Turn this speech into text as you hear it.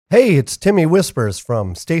Hey, it's Timmy Whispers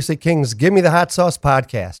from Stacey King's Gimme the Hot Sauce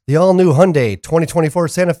podcast. The all-new Hyundai 2024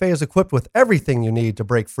 Santa Fe is equipped with everything you need to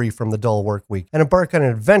break free from the dull work week and embark on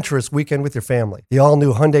an adventurous weekend with your family. The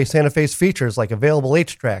all-new Hyundai Santa Fe's features like available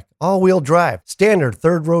H-Track, all-wheel drive, standard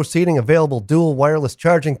third-row seating, available dual wireless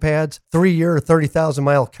charging pads, 3-year,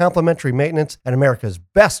 30,000-mile complimentary maintenance, and America's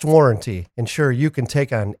best warranty ensure you can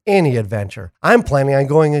take on any adventure. I'm planning on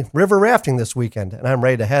going river rafting this weekend, and I'm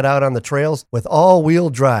ready to head out on the trails with all-wheel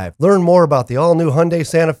drive. Learn more about the all-new Hyundai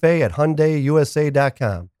Santa Fe at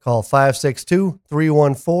HyundaiUSA.com. Call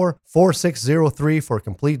 562-314-4603 for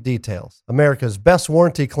complete details. America's best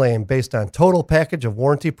warranty claim based on total package of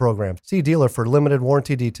warranty programs. See dealer for limited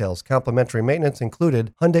warranty details. Complimentary maintenance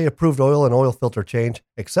included. Hyundai approved oil and oil filter change,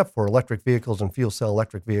 except for electric vehicles and fuel cell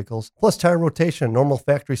electric vehicles. Plus tire rotation and normal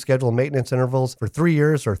factory scheduled maintenance intervals for 3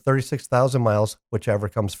 years or 36,000 miles, whichever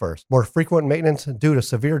comes first. More frequent maintenance due to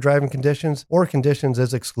severe driving conditions or conditions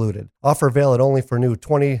is excluded. Offer valid only for new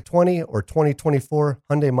 2020 or 2024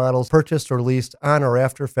 Hyundai models purchased or leased on or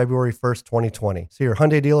after February 1st, 2020. See your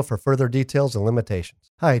Hyundai dealer for further details and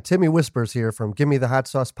limitations. Hi, Timmy Whispers here from Gimme the Hot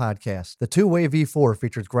Sauce podcast. The two-way V4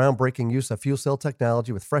 features groundbreaking use of fuel cell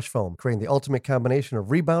technology with fresh foam, creating the ultimate combination of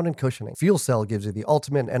rebound and cushioning. Fuel cell gives you the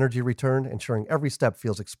ultimate energy return, ensuring every step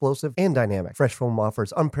feels explosive and dynamic. Fresh foam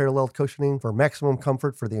offers unparalleled cushioning for maximum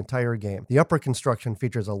comfort for the entire game. The upper construction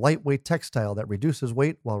features a lightweight textile that reduces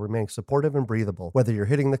weight while remaining supportive and breathable. Whether you're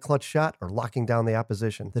hitting the clutch shot or locking down the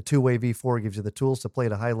opposition, the two-way V4 gives you the tools to play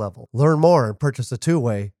at a high level. Learn more and purchase a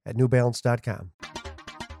two-way at newbalance.com.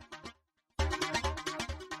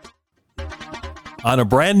 On a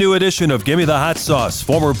brand new edition of Gimme the Hot Sauce,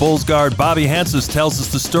 former Bulls guard Bobby Hansis tells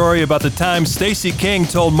us the story about the time Stacey King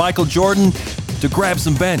told Michael Jordan to grab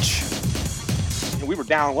some bench. We were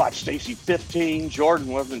down, Stacey 15. Jordan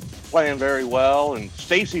wasn't playing very well, and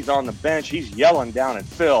Stacey's on the bench. He's yelling down at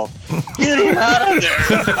Phil, "Get him out of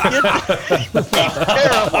there!" He's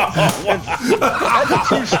terrible. That's a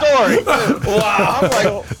true story. Wow. I'm like,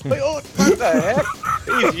 what the heck?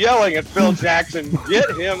 He's yelling at Phil Jackson, "Get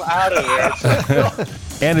him out of there!"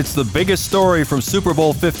 And it's the biggest story from Super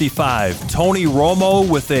Bowl 55. Tony Romo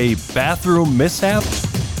with a bathroom mishap.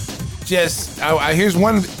 Here's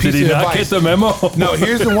one piece of advice. Did he not get the memo? No,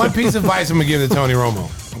 here's the one piece of advice I'm going to give to Tony Romo,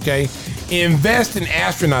 okay? Invest in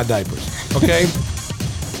astronaut diapers, okay?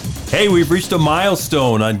 Hey, we've reached a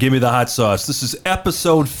milestone on Gimme the Hot Sauce. This is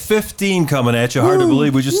episode 15 coming at you. Hard to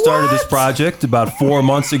believe we just started this project about 4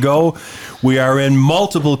 months ago. We are in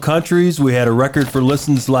multiple countries. We had a record for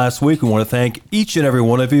listens last week. We want to thank each and every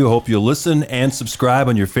one of you. Hope you listen and subscribe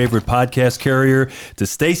on your favorite podcast carrier to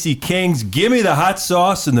Stacey King's Gimme the Hot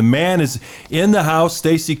Sauce. And the man is in the house.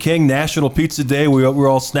 Stacey King, National Pizza Day. We were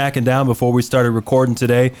all snacking down before we started recording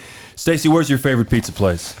today. Stacey, where's your favorite pizza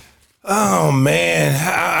place? Oh, man.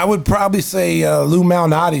 I would probably say Lou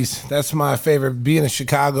Malnati's. That's my favorite. Being in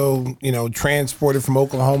Chicago, transported from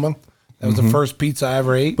Oklahoma. That was the first pizza I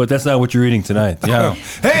ever ate. But that's not what you're eating tonight. Yeah.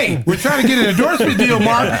 Hey, we're trying to get an endorsement deal,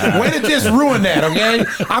 Mark. Way to just ruin that, okay?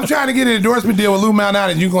 I'm trying to get an endorsement deal with Lou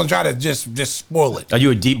Malnati's. You're going to try to just spoil it. Are you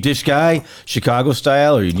a deep dish guy, Chicago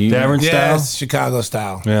style, or you Darren style? Yes, Chicago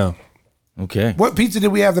style. Yeah. Okay. What pizza did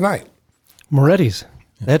we have tonight? Moretti's.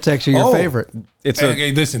 That's actually your favorite.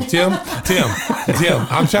 Okay, listen, Tim,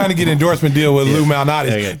 I'm trying to get an endorsement deal with Lou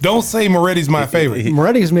Malnati's. Okay. Don't say Moretti's my favorite.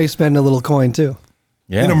 Moretti's may spend a little coin, too.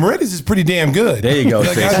 Yeah. Moretti's is pretty damn good. There you go.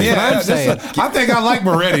 That's what I'm saying. I think I like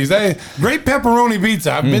Moretti's. Great pepperoni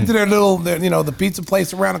pizza. I've been to their the pizza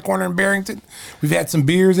place around the corner in Barrington. We've had some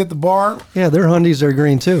beers at the bar. Yeah, their Hyundais are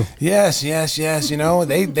green, too. Yes.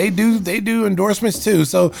 They do endorsements too.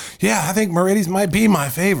 So yeah, I think Moretti's might be my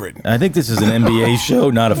favorite. I think this is an NBA show,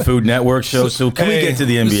 not a Food Network show. So can we get to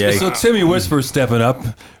the NBA? So Timmy Whisper's stepping up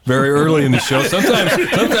very early in the show. Sometimes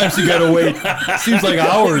you got to wait. Seems like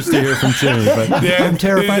hours to hear from Timmy. But Yeah, I'm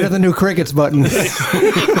terrified of the new crickets button. hey,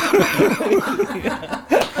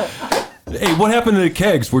 what happened to the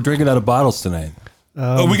kegs? We're drinking out of bottles tonight.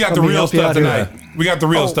 we got the real stuff tonight. We got the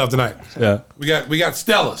real stuff tonight. Yeah. We got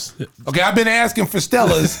Stella's. Okay, I've been asking for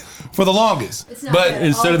Stella's for the longest, but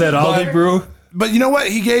Instead of that Aldi brew. But you know what?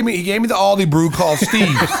 He gave me the Aldi brew called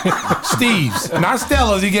Steve's, not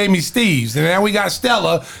Stella's. He gave me Steve's, and now we got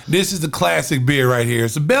Stella. This is the classic beer right here.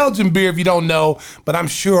 It's a Belgian beer, if you don't know, but I'm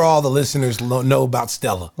sure all the listeners know about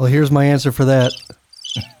Stella. Well, here's my answer for that.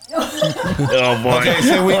 Oh, boy. Okay,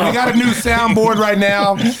 so we got a new soundboard right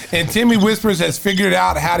now, and Timmy Whispers has figured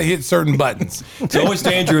out how to hit certain buttons. It's always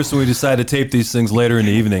dangerous when we decide to tape these things later in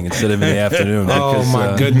the evening instead of in the afternoon. Oh, because,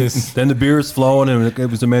 my goodness. Then the beer is flowing, and it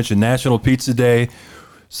was mentioned National Pizza Day.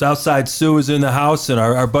 Southside Sue is in the house, and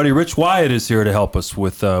our buddy Rich Wyatt is here to help us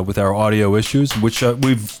with our audio issues, which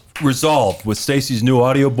we've resolved with Stacey's new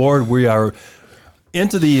audio board. We are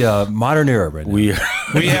into the modern era right now.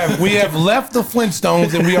 We have left the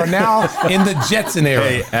Flintstones, and we are now in the Jetson era.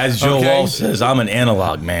 Hey, as Joe Walsh says, I'm an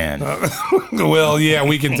analog man. Well, yeah,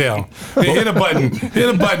 we can tell. Hey, hit a button.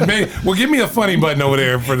 Baby. Well, give me a funny button over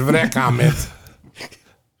there for that comment.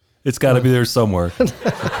 It's got to be there somewhere.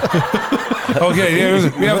 Okay,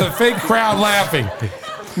 we have the fake crowd laughing.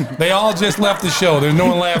 They all just left the show. There's no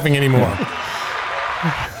one laughing anymore.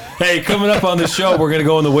 Hey, coming up on the show, we're going to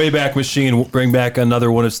go in the Wayback Machine. We'll bring back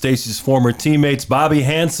another one of Stacey's former teammates, Bobby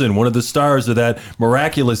Hansen, one of the stars of that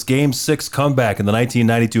miraculous Game 6 comeback in the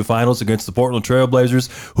 1992 Finals against the Portland Trail Blazers.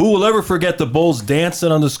 Who will ever forget the Bulls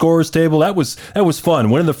dancing on the scorer's table? That was fun.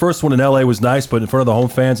 Winning the first one in L.A. was nice, but in front of the home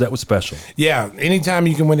fans, that was special. Yeah, anytime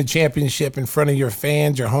you can win a championship in front of your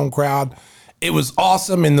fans, your home crowd, it was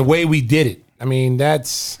awesome in the way we did it. I mean,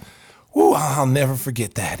 that's... Ooh, I'll never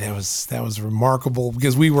forget that. That was remarkable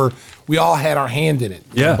because we all had our hand in it.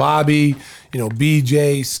 Yeah. Bobby,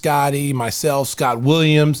 BJ, Scotty, myself, Scott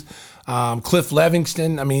Williams, Cliff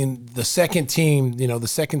Livingston. I mean, the second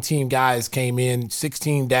team guys came in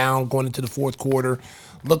 16 down going into the fourth quarter.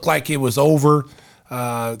 Looked like it was over.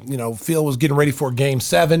 Phil was getting ready for Game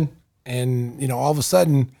 7, and all of a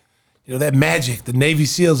sudden, that magic, the Navy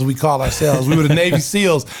SEALs we call ourselves. We were the Navy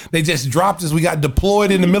SEALs. They just dropped us. We got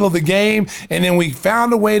deployed in the middle of the game, and then we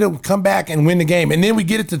found a way to come back and win the game. And then we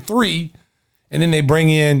get it to 3, and then they bring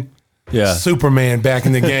in Superman back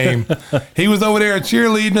in the game. He was over there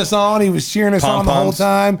cheerleading us on. He was cheering us on the whole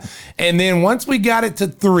time. And then once we got it to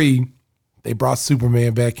 3, they brought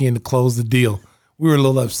Superman back in to close the deal. We were a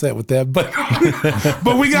little upset with that, but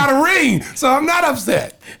we got a ring, so I'm not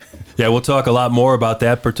upset. Yeah, we'll talk a lot more about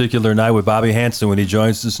that particular night with Bobby Hansen when he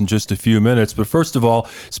joins us in just a few minutes. But first of all,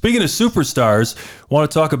 speaking of superstars, I want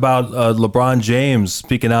to talk about LeBron James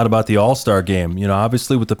speaking out about the All-Star game.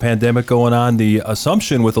 Obviously with the pandemic going on, the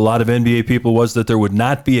assumption with a lot of NBA people was that there would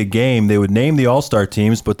not be a game. They would name the All-Star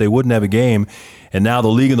teams, but they wouldn't have a game. And now the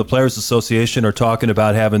League and the Players Association are talking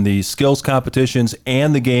about having the skills competitions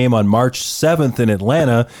and the game on March 7th in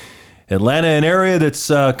Atlanta. Atlanta, an area that's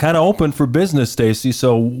kind of open for business, Stacey.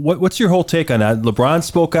 So what's your whole take on that? LeBron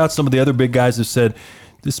spoke out. Some of the other big guys have said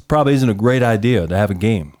this probably isn't a great idea to have a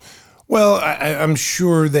game. Well, I'm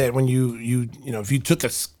sure that when if you took a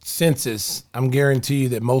census, I'm guarantee you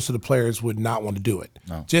that most of the players would not want to do it.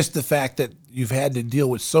 No. Just the fact that you've had to deal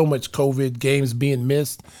with so much COVID, games being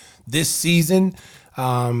missed this season.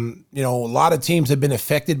 A lot of teams have been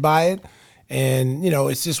affected by it. And,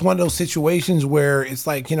 it's just one of those situations where it's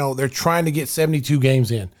like, they're trying to get 72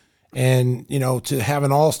 games in. And, to have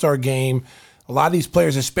an all-star game, a lot of these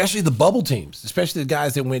players, especially the bubble teams, especially the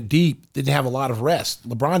guys that went deep, didn't have a lot of rest.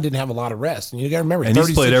 LeBron didn't have a lot of rest. And you got to remember, and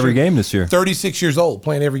he's played every game this year. 36 years old,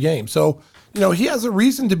 playing every game. So, he has a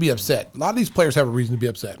reason to be upset. A lot of these players have a reason to be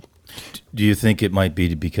upset. Do you think it might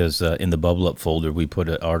be because in the Bubble Up folder, we put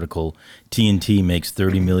an article, TNT makes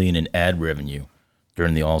 $30 million in ad revenue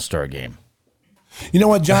during the All-Star game? You know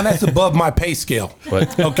what, John? That's above my pay scale.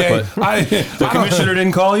 But okay, the commissioner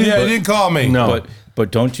didn't call you. Yeah, he didn't call me. No,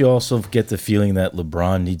 but don't you also get the feeling that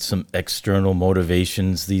LeBron needs some external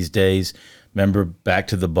motivations these days? Remember back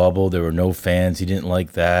to the bubble, there were no fans. He didn't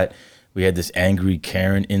like that. We had this angry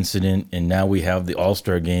Karen incident, and now we have the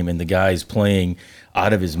All-Star game, and the guy's playing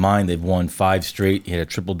out of his mind. They've won 5 straight. He had a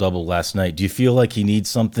triple-double last night. Do you feel like he needs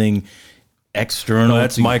something external? No,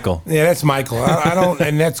 that's Michael. Yeah, that's Michael. I don't,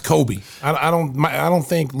 and that's Kobe. I don't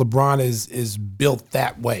think LeBron is built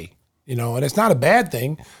that way. And it's not a bad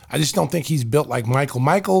thing. I just don't think he's built like Michael.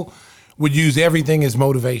 Michael would use everything as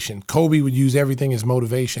motivation. Kobe would use everything as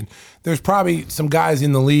motivation. There's probably some guys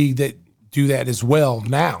in the league that do that as well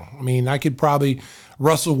now. I mean,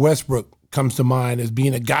 Russell Westbrook comes to mind as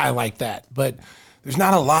being a guy like that, but there's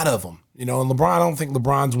not a lot of them. And LeBron, I don't think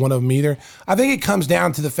LeBron's one of them either. I think it comes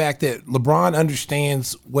down to the fact that LeBron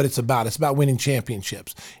understands what it's about. It's about winning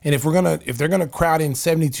championships. And if they're gonna crowd in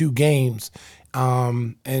 72 games,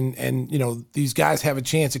 these guys have a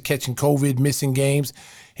chance of catching COVID, missing games,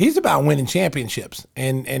 he's about winning championships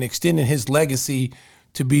and extending his legacy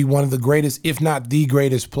to be one of the greatest, if not the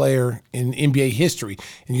greatest player in NBA history.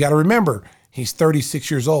 And you got to remember, he's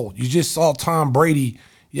 36 years old. You just saw Tom Brady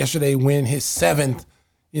yesterday win his 7th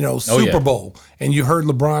Super Bowl. And you heard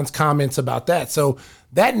LeBron's comments about that. So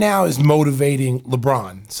that now is motivating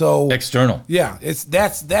LeBron. So external. Yeah,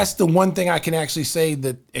 that's the one thing I can actually say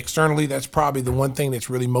that externally, that's probably the one thing that's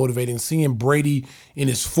really motivating, seeing Brady in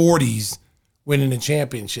his 40s winning a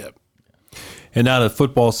championship. And now that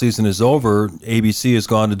football season is over, ABC has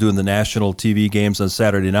gone to doing the national TV games on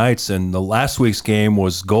Saturday nights. And the last week's game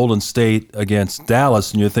was Golden State against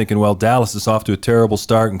Dallas. And you're thinking, well, Dallas is off to a terrible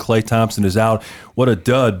start and Klay Thompson is out. What a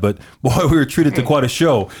dud. But, boy, we were treated to quite a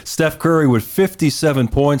show. Steph Curry with 57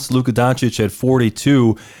 points. Luka Doncic had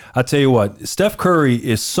 42. I'll tell you what, Steph Curry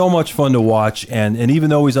is so much fun to watch. And even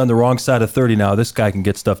though he's on the wrong side of 30 now, this guy can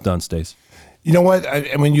get stuff done, Stace. You know what?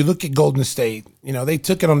 When you look at Golden State, they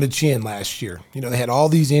took it on the chin last year. They had all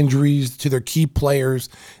these injuries to their key players.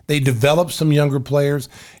 They developed some younger players.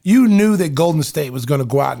 You knew that Golden State was going to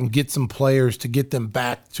go out and get some players to get them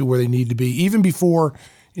back to where they need to be, even before,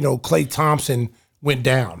 Klay Thompson went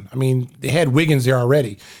down. I mean, they had Wiggins there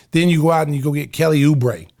already. Then you go out and you go get Kelly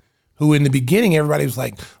Oubre, who in the beginning everybody was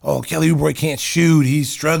like, oh, Kelly Oubre can't shoot. He's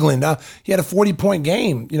struggling. He had a 40-point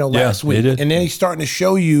game, last week. And then he's starting to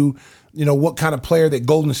show you, what kind of player that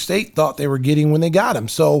Golden State thought they were getting when they got him.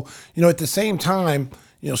 So, at the same time,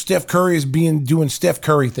 Steph Curry is doing Steph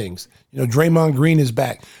Curry things. Draymond Green is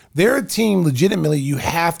back. They're a team legitimately you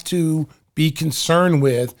have to be concerned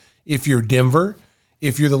with if you're Denver,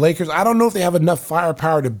 if you're the Lakers. I don't know if they have enough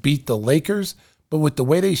firepower to beat the Lakers, but with the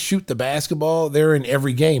way they shoot the basketball, they're in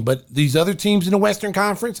every game. But these other teams in the Western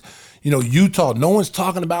Conference, Utah, no one's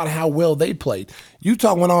talking about how well they played.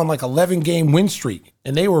 Utah went on like 11-game win streak,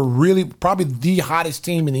 and they were really probably the hottest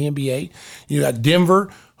team in the NBA. You got Denver,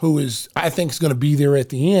 who I think is going to be there at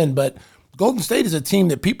the end. But Golden State is a team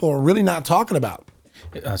that people are really not talking about.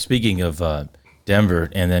 Speaking of Denver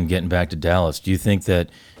and then getting back to Dallas, do you think that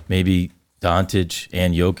maybe Doncic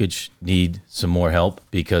and Jokic need some more help?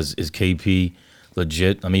 Because is KP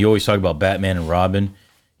legit? I mean, you always talk about Batman and Robin.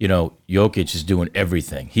 Jokic is doing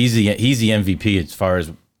everything. He's the MVP as far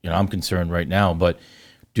as I'm concerned right now. But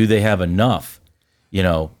do they have enough?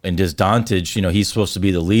 And does Doncic? He's supposed to be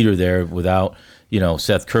the leader there. Without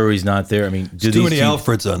Seth Curry's not there. I mean, there's too many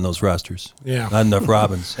Alfreds on those rosters. Yeah, not enough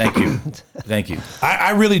Robins. Thank you.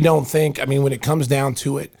 I really don't think. I mean, when it comes down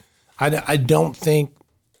to it, I don't think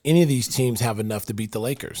any of these teams have enough to beat the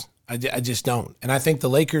Lakers. I just don't. And I think the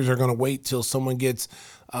Lakers are going to wait till someone gets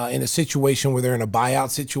in a situation where they're in a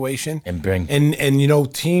buyout situation. And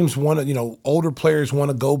teams want to, older players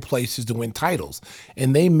want to go places to win titles.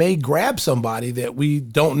 And they may grab somebody that we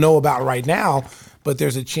don't know about right now, but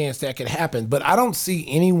there's a chance that could happen. But I don't see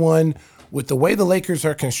anyone with the way the Lakers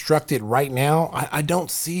are constructed right now. I don't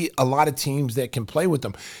see a lot of teams that can play with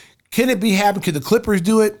them. Can it be happening? Could the Clippers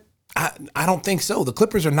do it? I don't think so. The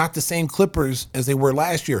Clippers are not the same Clippers as they were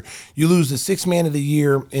last year. You lose the sixth man of the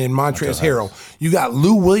year in Montrezl Harrell. You got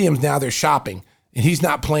Lou Williams now. They're shopping, and he's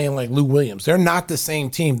not playing like Lou Williams. They're not the same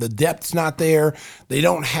team. The depth's not there. They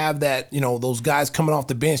don't have that, those guys coming off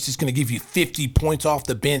the bench just going to give you 50 points off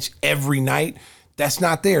the bench every night. That's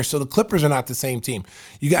not there. So the Clippers are not the same team.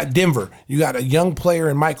 You got Denver. You got a young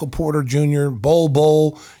player in Michael Porter Jr.,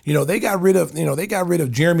 Bol. They got rid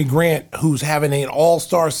of Jeremy Grant, who's having an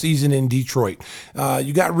all-star season in Detroit.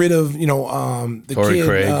 You got rid of,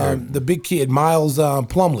 the big kid, Miles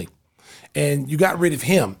Plumlee. And you got rid of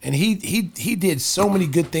him. And he did so many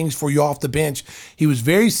good things for you off the bench. He was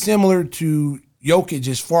very similar to Jokic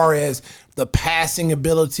as far as the passing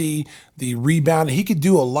ability, the rebounding. He could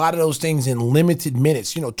do a lot of those things in limited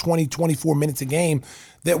minutes, 20, 24 minutes a game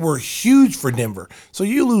that were huge for Denver. So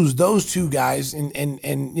you lose those two guys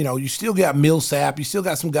and you still got Millsap, you still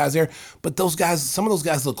got some guys there, but some of those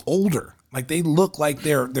guys look older. Like they look like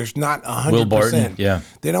there's not 100%. Will Barton, yeah.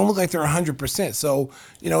 They don't look like they're 100%. So,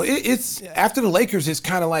 it's after the Lakers, it's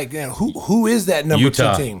kind of like, who is that number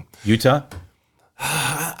two team? Utah?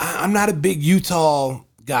 I'm not a big Utah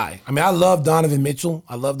guy. I mean, I love Donovan Mitchell.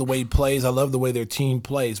 I love the way he plays. I love the way their team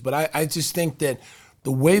plays. But I just think that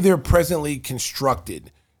the way they're presently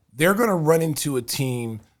constructed, they're going to run into a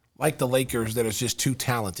team like the Lakers that is just too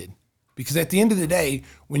talented. Because at the end of the day,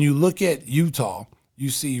 when you look at Utah,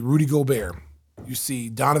 you see Rudy Gobert. You see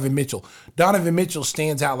Donovan Mitchell. Donovan Mitchell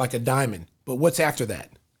stands out like a diamond. But what's after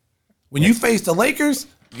that? When you face the Lakers...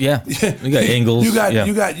 Yeah, you got Ingles. You got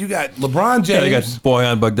LeBron James. Yeah, you got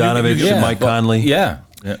Bojan Bogdanovic and Mike Conley. Yeah.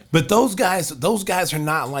 But those guys are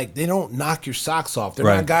not like, they don't knock your socks off. They're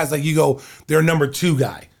not guys like you go, they're a number two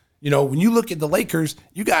guy. When you look at the Lakers,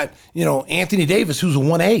 you got, Anthony Davis, who's a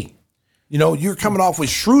 1A. You're coming off with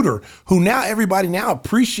Schroeder, who now everybody now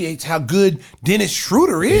appreciates how good Dennis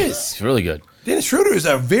Schroeder is. It's really good. Dennis Schroeder is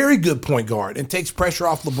a very good point guard and takes pressure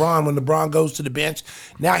off LeBron when LeBron goes to the bench.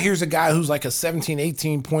 Now here's a guy who's like a 17,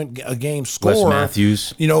 18 point a game scorer. Wes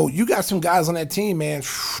Matthews. You got some guys on that team, man.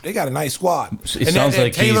 They got a nice squad. It sounds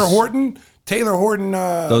like Taylor Horton.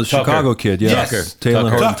 The Chicago kid, yeah. Yes.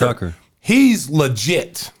 Taylor Horton Tucker. He's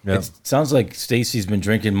legit. Yeah. It sounds like Stacey's been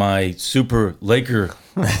drinking my Super Laker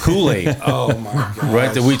Kool-Aid. Oh my God!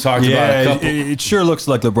 Right, that we talked about a Yeah, couple. it sure looks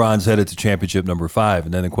like LeBron's headed to championship number 5,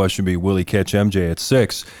 and then the question be, will he catch MJ at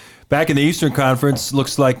 6? Back in the Eastern Conference,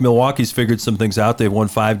 looks like Milwaukee's figured some things out. They've won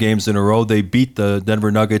 5 games in a row. They beat the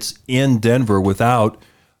Denver Nuggets in Denver without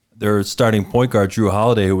their starting point guard, Drew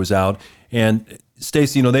Holiday, who was out. And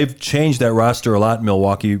Stacey, they've changed that roster a lot in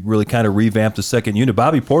Milwaukee, really kind of revamped the second unit.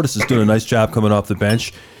 Bobby Portis is doing a nice job coming off the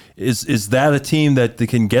bench. Is that a team that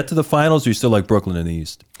can get to the finals, or you still like Brooklyn in the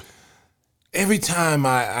East? Every time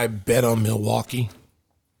I bet on Milwaukee,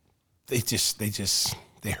 they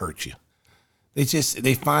hurt you.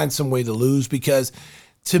 They find some way to lose because,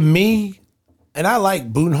 to me, and I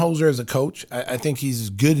like Budenholzer as a coach. I think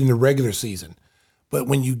he's good in the regular season. But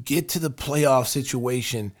when you get to the playoff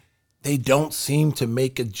situation, they don't seem to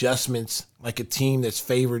make adjustments like a team that's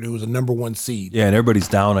favored who's a number 1 seed. Yeah, and everybody's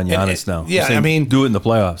down on Giannis now. Yeah, Saying, I mean, do it in the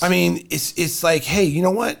playoffs. I mean, it's like, hey, you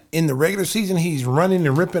know what? In the regular season, he's running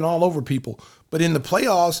and ripping all over people. But in the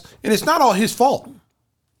playoffs, and it's not all his fault.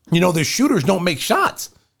 The shooters don't make shots.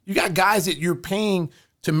 You got guys that you're paying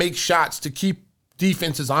to make shots to keep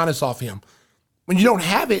defenses honest off him. When you don't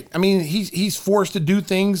have it, I mean, he's forced to do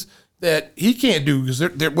things that he can't do because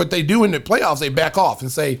what they do in the playoffs, they back off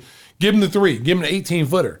and say, give him the 3, give him the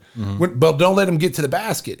 18-footer, but don't let him get to the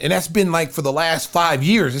basket. And that's been like for the last 5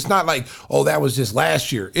 years. It's not like, oh, that was just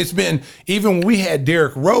last year. It's been, even when we had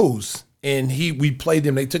Derrick Rose and we played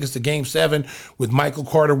them, they took us to Game 7 with Michael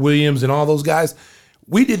Carter-Williams and all those guys.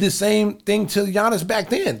 We did the same thing to Giannis back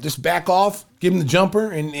then. Just back off, give him the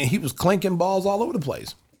jumper, and he was clinking balls all over the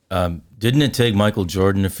place. Didn't it take Michael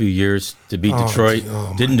Jordan a few years to beat Detroit?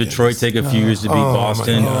 Didn't Detroit take a few years to beat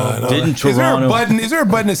Boston? Didn't Toronto? Is there a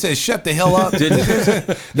button that says "shut the hell up"?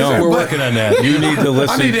 No, we're working on that. You need to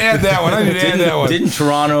listen. I need to add that one. Didn't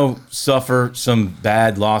Toronto suffer some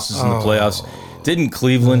bad losses in the playoffs? Didn't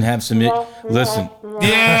Cleveland have some? Listen.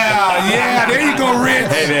 Yeah, there you go,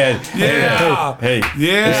 Rich. Hey, man. Yeah. Hey.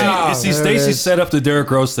 Yeah. You see, Stacey set up the Derrick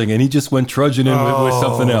Rose thing, and he just went trudging in with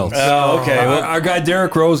something else. Oh, okay. Our guy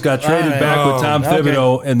Derrick Rose got traded back with Tom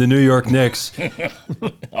Thibodeau and the New York Knicks.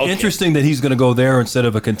 Interesting that he's going to go there instead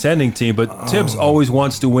of a contending team, but Tibbs always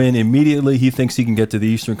wants to win immediately. He thinks he can get to the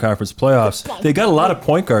Eastern Conference playoffs. They got a lot of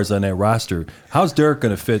point guards on that roster. How's Derrick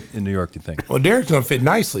going to fit in New York, do you think? Well, Derrick's going to fit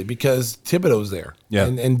nicely because Thibodeau's there. Yeah.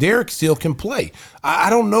 And Derrick still can play. I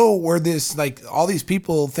don't know where this, like, all these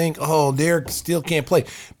people think, oh, Derrick still can't play.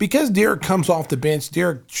 Because Derrick comes off the bench,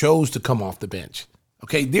 Derrick chose to come off the bench.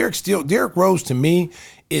 Okay, Derrick Rose, to me,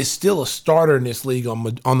 is still a starter in this league on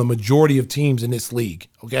the majority of teams in this league.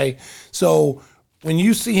 Okay? So when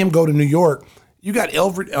you see him go to New York, you got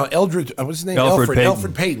what's his name?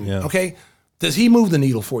 Elfrid Payton. Yeah. Okay? Does he move the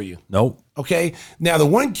needle for you? Nope. Okay. Now the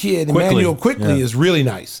one kid, Emmanuel Quickly, is really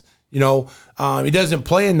nice. He doesn't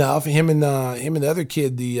play enough. Him and the other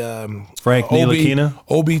kid, the Frank Ntilikina,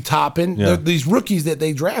 Obi Toppin. Yeah. These rookies that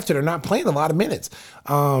they drafted are not playing a lot of minutes.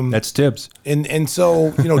 That's Tibbs. And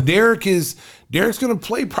so Derrick's going to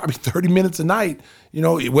play probably 30 minutes a night.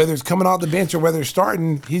 Whether it's coming off the bench or whether it's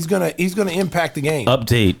starting, he's gonna impact the game.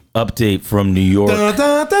 Update from New York. Dun,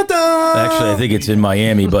 dun, dun, dun. Actually, I think it's in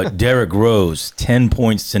Miami, but Derrick Rose, 10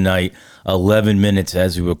 points tonight, 11 minutes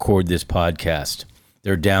as we record this podcast.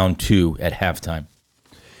 They're down 2 at halftime.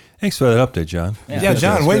 Thanks for that update, John. Yeah,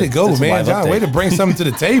 John, way to go, That's a man. live John, update. way to bring something to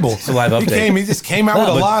the table. It's a live update. He just came out with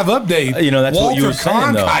a live update. That's what you were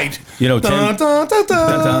saying, though. Walter 10, dun, dun,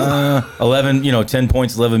 dun. 11, 10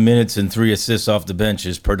 points, 11 minutes, and 3 assists off the bench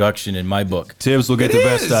is production in my book. Tibbs will get the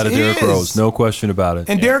best out of Derrick Rose. No question about it.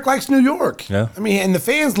 And Derrick likes New York. Yeah. I mean, and the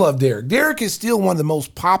fans love Derrick. Derrick is still one of the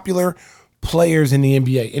most popular players in the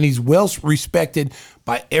NBA, and he's well respected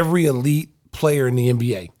by every elite player in the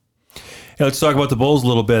NBA. Hey, let's talk about the Bulls a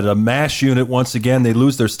little bit. A mash unit once again. They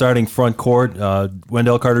lose their starting front court.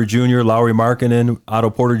 Wendell Carter Jr., Lauri Markkanen, Otto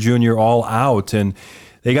Porter Jr. all out. And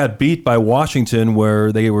they got beat by Washington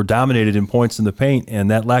where they were dominated in points in the paint, and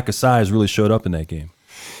that lack of size really showed up in that game.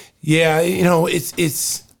 Yeah,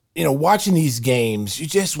 it's watching these games, you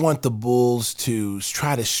just want the Bulls to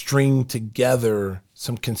try to string together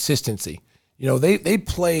some consistency. They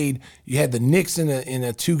played. You had the Knicks in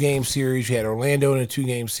a 2-game series. You had Orlando in a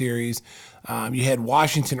 2-game series. You had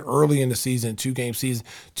Washington early in the season, 2-game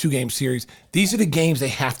series. These are the games they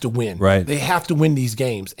have to win. Right. They have to win these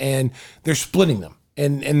games, and they're splitting them.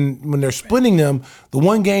 And when they're splitting them, the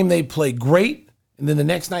one game they play great, and then the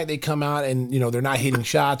next night they come out and they're not hitting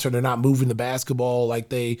shots or they're not moving the basketball like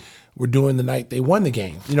they were doing the night they won the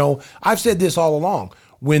game. I've said this all along.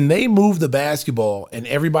 When they move the basketball and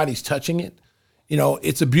everybody's touching it,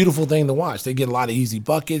 it's a beautiful thing to watch. They get a lot of easy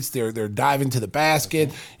buckets. They're diving to the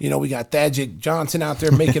basket. We got Thaddeus Johnson out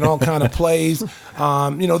there making all kind of plays.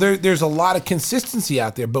 There's a lot of consistency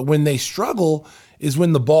out there. But when they struggle is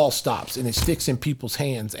when the ball stops and it sticks in people's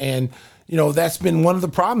hands. And, that's been one of the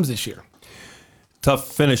problems this year. Tough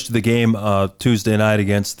finish to the game Monday night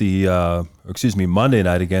against the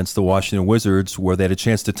Washington Wizards, where they had a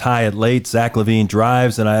chance to tie it late. Zach LaVine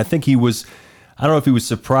drives, and I think I don't know if he was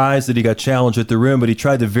surprised that he got challenged at the rim, but he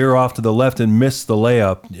tried to veer off to the left and missed the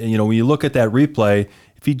layup. And, when you look at that replay,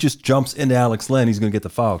 if he just jumps into Alex Len, he's going to get the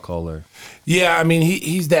foul call there. Yeah, I mean,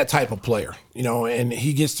 he's that type of player, and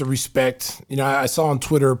he gets the respect. I saw on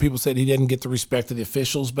Twitter people said he didn't get the respect of the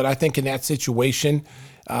officials, but I think in that situation,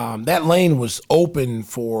 that lane was open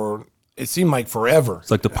for, it seemed like forever.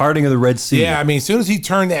 It's like the parting of the Red Sea. Yeah, I mean, as soon as he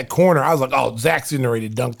turned that corner, I was like, oh, Zach's getting ready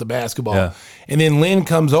to dunk the basketball. Yeah. And then Len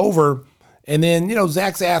comes over, and then,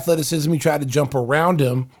 Zach's athleticism, he tried to jump around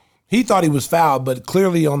him. He thought he was fouled, but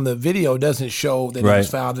clearly on the video doesn't show that he was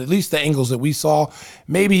fouled. At least the angles that we saw.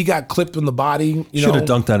 Maybe he got clipped in the body. Should have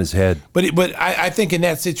dunked on his head. But I think in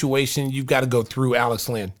that situation, you've got to go through Alex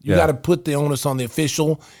Len. You got to put the onus on the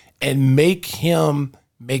official and make him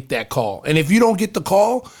make that call. And if you don't get the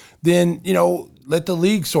call, then, let the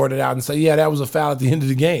league sort it out and say, yeah, that was a foul at the end of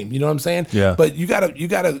the game. You know what I'm saying? Yeah. But you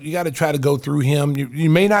gotta try to go through him. You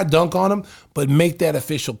may not dunk on him, but make that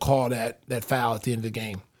official call that foul at the end of the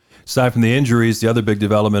game. Aside from the injuries, the other big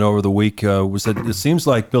development over the week was that it seems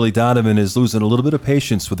like Billy Donovan is losing a little bit of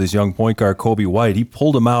patience with his young point guard, Kobe White. He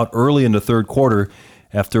pulled him out early in the third quarter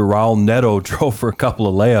after Raul Neto drove for a couple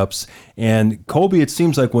of layups. And Kobe, it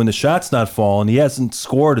seems like when the shot's not falling, he hasn't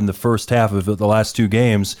scored in the first half of the last two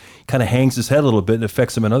games, kind of hangs his head a little bit and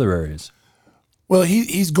affects him in other areas. Well,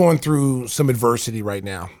 he's going through some adversity right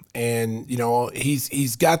now. And,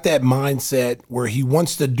 he's got that mindset where he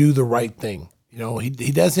wants to do the right thing.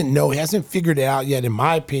 He doesn't know, he hasn't figured it out yet, in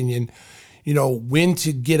my opinion, when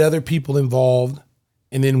to get other people involved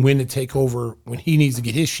and then when to take over when he needs to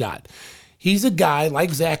get his shot. He's a guy like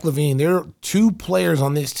Zach LaVine. There are two players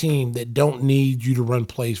on this team that don't need you to run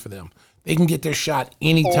plays for them. They can get their shot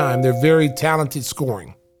anytime. They're very talented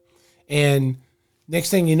scoring. And next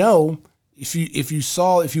thing you know, if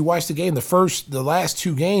you watch the game, the last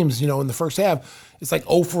two games, in the first half, it's like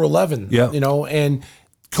 0 for 11. Yeah. And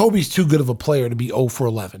Kobe's too good of a player to be 0 for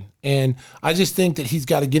 11. And I just think that he's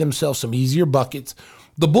got to get himself some easier buckets.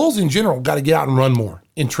 The Bulls in general got to get out and run more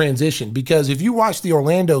in transition, because if you watch the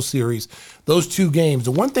Orlando series, those two games,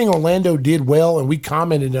 the one thing Orlando did well, and we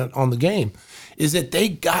commented on the game, is that they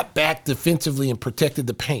got back defensively and protected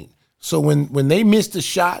the paint. So when they missed a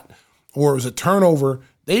shot or it was a turnover,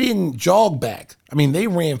 they didn't jog back. I mean, they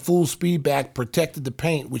ran full speed back, protected the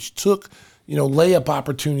paint, which took layup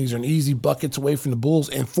opportunities and easy buckets away from the Bulls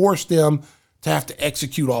and forced them to have to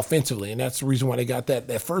execute offensively, and that's the reason why they got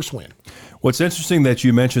that first win. What's interesting that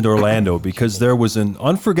you mentioned Orlando, because there was an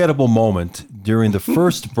unforgettable moment during the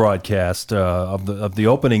first broadcast of the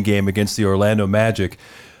opening game against the Orlando Magic.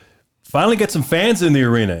 Finally get some fans in the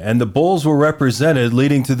arena, and the Bulls were represented,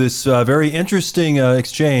 leading to this very interesting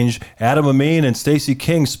exchange. Adam Amin and Stacey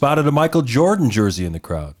King spotted a Michael Jordan jersey in the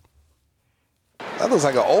crowd. That looks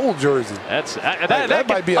like an old jersey. That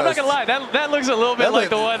might be. I'm not gonna lie. That looks a little bit like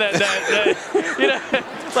the one that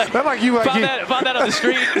like that like you found that on the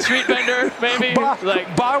street vendor maybe.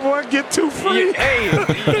 Buy one get two free.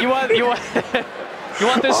 You want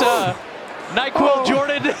this NyQuil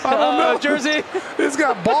Jordan jersey? It's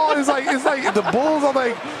got ball. It's like the Bulls are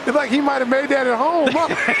like. It's like he might have made that at home.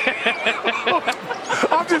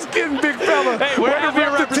 I'm just kidding, big fella. Hey, we're happy to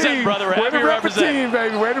represent, brother. We're happy to represent. Team,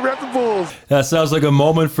 baby. We're to rep the Bulls. That sounds like a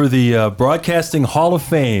moment for the Broadcasting Hall of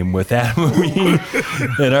Fame with Adam Amin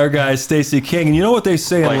and our guy Stacey King. And you know what they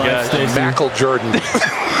say in life, Stacey? Michael Jordan.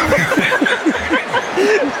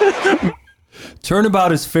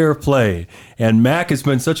 Turnabout is fair play, and Mac has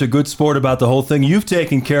been such a good sport about the whole thing. You've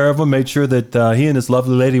taken care of him, made sure that he and his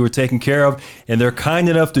lovely lady were taken care of, and they're kind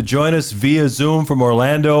enough to join us via Zoom from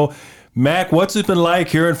Orlando. Mac, what's it been like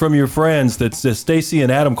hearing from your friends that Stacey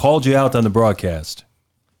and Adam called you out on the broadcast?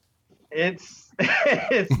 It's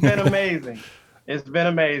been amazing. It's been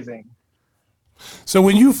amazing. So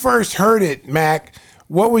when you first heard it, Mac,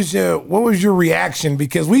 what was your reaction?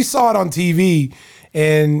 Because we saw it on TV.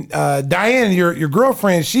 And Diane, your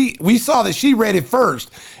girlfriend, we saw that she read it first,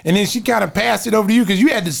 and then she kind of passed it over to you because you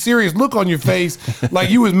had this serious look on your face, like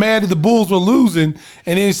you was mad that the Bulls were losing,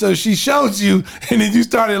 and then so she showed you, and then you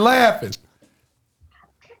started laughing.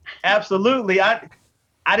 Absolutely, I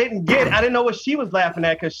didn't know what she was laughing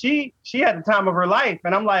at, because she had the time of her life,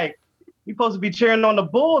 and I'm like, you're supposed to be cheering on the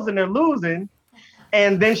Bulls and they're losing,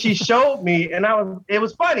 And then she showed me, and it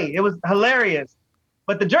was funny. It was hilarious.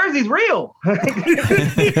 But the jersey's real. The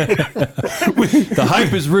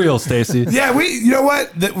hype is real, Stacey. Yeah, you know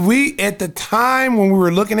what? We at the time when we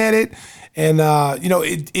were looking at it, and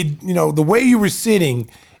the way you were sitting,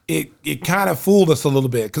 it kind of fooled us a little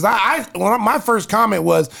bit. Because my first comment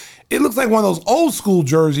was, it looks like one of those old school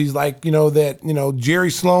jerseys, like that Jerry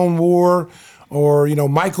Sloan wore, or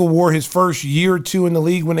Michael wore his first year or two in the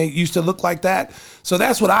league when they used to look like that. So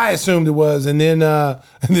that's what I assumed it was, and then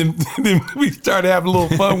we started having a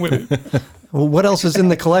little fun with it. Well, what else is in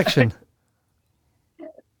the collection?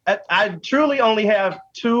 I truly only have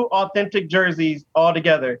 2 authentic jerseys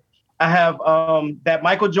altogether. I have that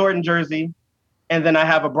Michael Jordan jersey, and then I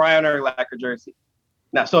have a Brian Urlacher jersey.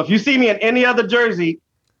 Now, so if you see me in any other jersey,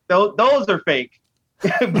 those are fake.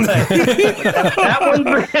 But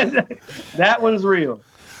that one's real.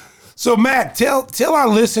 So Mac, tell our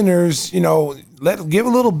listeners, give a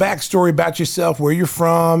little backstory about yourself, where you're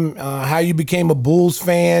from, how you became a Bulls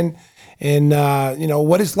fan, and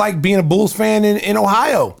what it's like being a Bulls fan in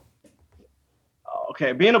Ohio.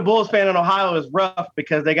 Okay, being a Bulls fan in Ohio is rough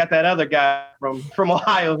because they got that other guy from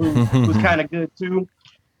Ohio who's kind of good too.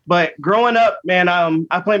 But growing up, man,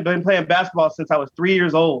 I've been playing basketball since I was 3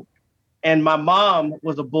 years old. And my mom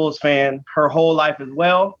was a Bulls fan her whole life as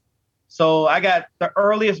well. So I got the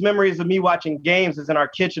earliest memories of me watching games is in our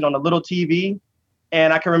kitchen on a little TV.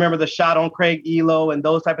 And I can remember the shot on Craig Elo and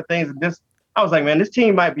those type of things. And I was like, man, this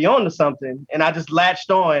team might be on to something. And I just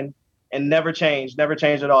latched on and never changed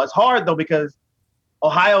at all. It's hard, though, because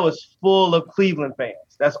Ohio is full of Cleveland fans.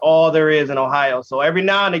 That's all there is in Ohio. So every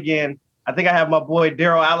now and again, I think I have my boy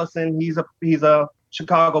Daryl Allison. He's a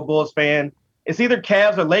Chicago Bulls fan. It's either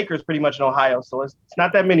Cavs or Lakers pretty much in Ohio, so it's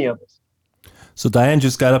not that many of us. So Diane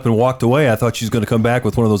just got up and walked away. I thought she was going to come back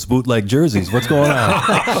with one of those bootleg jerseys. What's going on?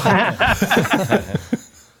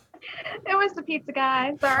 It was the pizza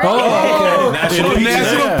guy. Sorry. Oh, okay.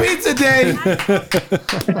 National Pizza Day.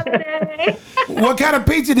 What kind of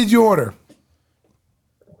pizza did you order?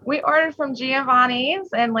 We ordered from Giovanni's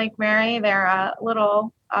in Lake Mary. They're a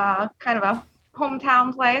little kind of a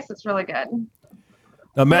hometown place. It's really good.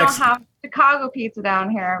 Now, Max, we don't have Chicago pizza down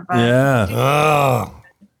here, but yeah. Oh.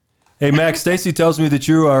 Hey, Max, Stacey tells me that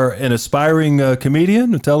you are an aspiring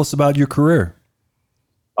comedian. Tell us about your career.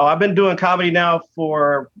 Oh, I've been doing comedy now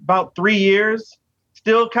for about 3 years.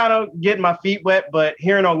 Still kind of getting my feet wet, but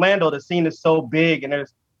here in Orlando, the scene is so big, and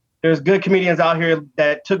there's good comedians out here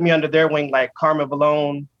that took me under their wing, like Carmen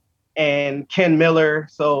Valone and Ken Miller.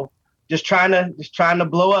 So just trying to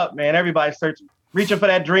blow up, man. Everybody's reaching for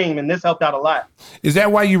that dream, and this helped out a lot. Is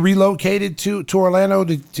that why you relocated to Orlando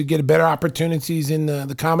to get better opportunities in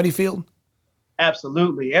the comedy field?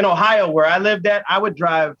 Absolutely. In Ohio, where I lived at, I would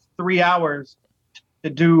drive 3 hours to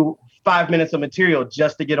do 5 minutes of material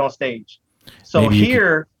just to get on stage. So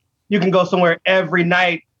here, you can go somewhere every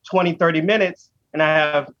night, 20, 30 minutes, and I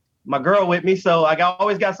have my girl with me. So I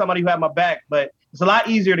always got somebody who had my back, but it's a lot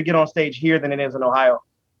easier to get on stage here than it is in Ohio.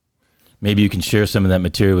 Maybe you can share some of that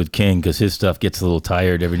material with King, because his stuff gets a little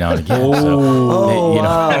tired every now and again. Wow.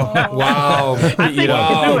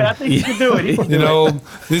 I think you can do it.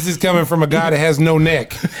 This is coming from a guy that has no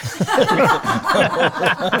neck.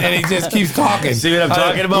 And he just keeps talking. See what I'm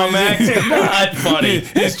talking about, Max? Not funny.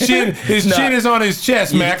 His chin is on his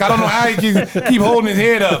chest, Mac. I don't know how he can keep holding his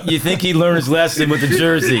head up. You think he'd learn his lesson with the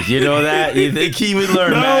jersey? You know that? You think he would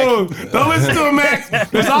learn, No, Max? don't listen to him, Max.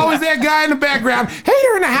 There's always that guy in the background.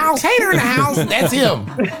 Hater in the house. That's him.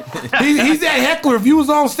 He's that heckler. If you was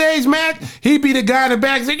on stage, Mac, he'd be the guy in the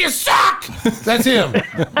back saying, "You suck." That's him.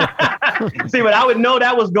 See, but I would know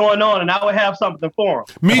that was going on, and I would have something for him.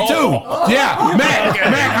 Me too. Yeah, Mac,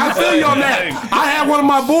 I feel you on that. I had one of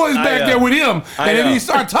my boys back there with him, and if he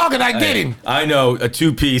start talking, I get him. I know a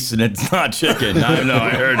 2-piece, and it's not chicken. I know. I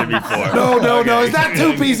heard it before. No, it's not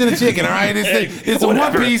 2-piece and a chicken. All right, it's a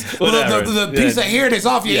 1-piece. The piece of hair that's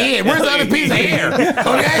off your head. Where's the other piece of hair?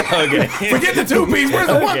 Okay. Forget the 2-piece. Where's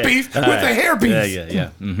the 1-piece with the hair piece? Yeah.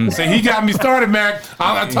 Mm-hmm. See, he got me started, Mac.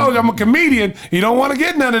 I told you I'm a comedian. You don't want to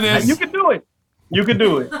get none of this. You can do it. You can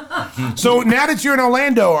do it. So now that you're in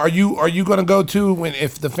Orlando, are you going to go to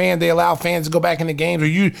if they allow fans to go back in the games?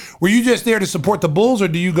 Were you just there to support the Bulls, or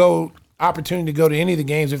do you go opportunity to go to any of the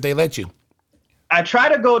games if they let you? I try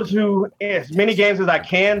to go to as many games as I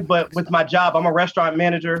can, but with my job, I'm a restaurant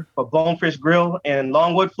manager for Bonefish Grill in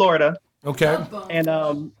Longwood, Florida. Okay.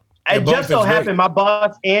 And it just so happened my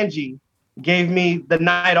boss, Angie, gave me the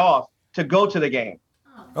night off to go to the game.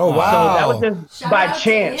 Oh, wow. So that was just by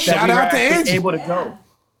chance that we were actually able to go.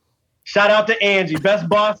 Shout out to Angie, best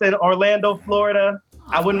boss in Orlando, Florida.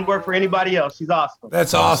 I wouldn't work for anybody else. She's awesome.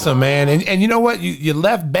 That's awesome, man. And you know what? You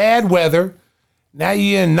left bad weather. Now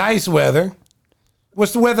you're in nice weather.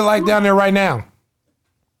 What's the weather like down there right now?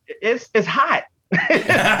 It's hot. Okay,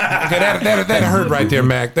 that hurt right there,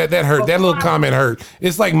 Mac. That hurt. That little comment hurt.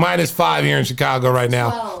 It's like -5 here in Chicago right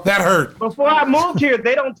now. That hurt. Before I moved here,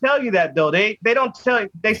 they don't tell you that though. They don't tell you.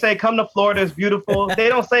 They say come to Florida, it's beautiful. They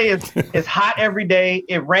don't say it's hot every day.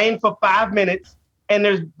 It rained for 5 minutes, and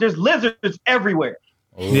there's lizards everywhere.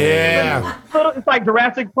 Yeah. It's like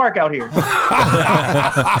Jurassic Park out here.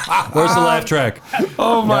 Where's the laugh track?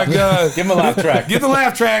 Oh my God. Give him a laugh track. Give the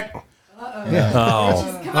laugh track.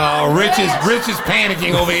 Oh, Rich is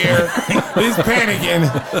panicking over here. He's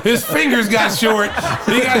panicking. His fingers got short.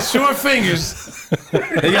 He got short fingers.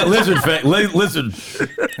 They got lizard.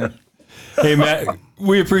 Hey, Matt,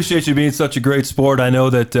 we appreciate you being such a great sport. I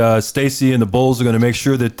know that Stacey and the Bulls are going to make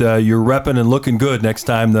sure that you're repping and looking good next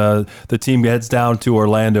time the team heads down to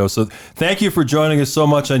Orlando. So thank you for joining us so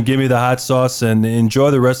much on Gimme the Hot Sauce, and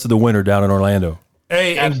enjoy the rest of the winter down in Orlando.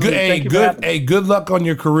 Hey, and good luck on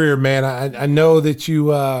your career, man. I know that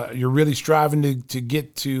you're really striving to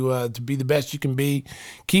get to be the best you can be.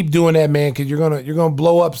 Keep doing that, man, because you're gonna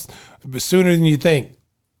blow up sooner than you think.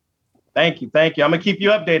 Thank you. I'm gonna keep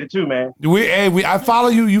you updated too, man. I follow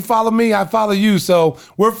you. You follow me. I follow you. So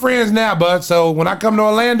we're friends now, bud. So when I come to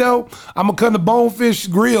Orlando, I'm gonna come to Bonefish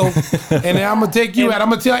Grill, and then I'm gonna take you out. I'm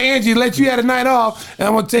gonna tell Angie let you have a night off, and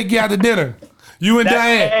I'm gonna take you out to dinner. You and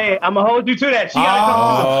Diane. Hey, I'm gonna hold you to that. She gotta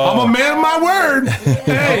come. I'm a man of my word.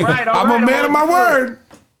 Hey, All right, I'm a man of my word.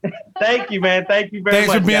 Thank you, man. Thank you very much.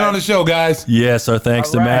 Thanks for being on the show, guys. Yes, our thanks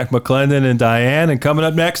to Mac McClendon and Diane. And coming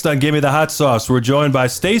up next on Gimme the Hot Sauce, we're joined by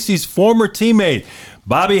Stacey's former teammate,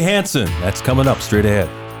 Bobby Hansen. That's coming up straight ahead.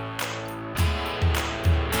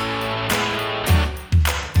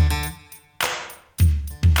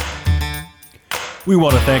 We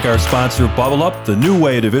want to thank our sponsor, Bubble Up, the new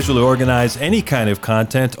way to visually organize any kind of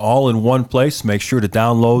content all in one place. Make sure to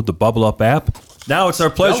download the Bubble Up app. Now it's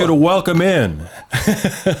our pleasure to welcome in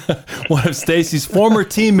one of Stacey's former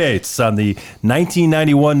teammates on the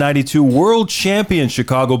 1991-92 World Champion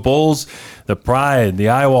Chicago Bulls, the Pride, the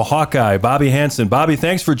Iowa Hawkeye, Bobby Hansen. Bobby,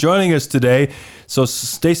 thanks for joining us today. So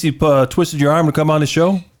Stacey twisted your arm to come on the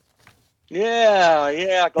show?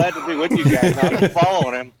 Yeah, glad to be with you guys. I've been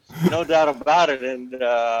following him, no doubt about it. And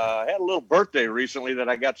I had a little birthday recently that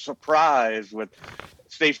I got surprised with.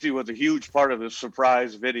 Stacey was a huge part of this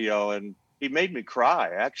surprise video, and he made me cry,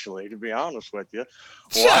 actually, to be honest with you.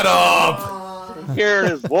 Shut up! Hearing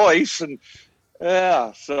his voice, and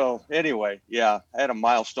so anyway, I had a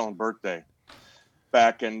milestone birthday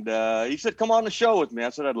back, and he said, come on the show with me. I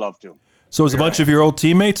said, I'd love to. So it was a bunch of your old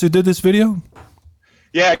teammates who did this video?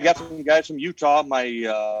 Yeah, I got some guys from Utah. My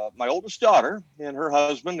oldest daughter and her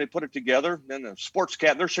husband, they put it together. And the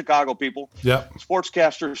sportscat, they're Chicago people. Yeah,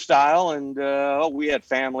 sportscaster style. And we had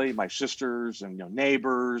family, my sisters, and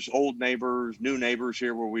neighbors, old neighbors, new neighbors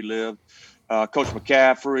here where we live. Coach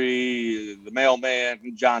McCaffrey, the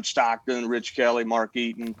mailman, John Stockton, Rich Kelly, Mark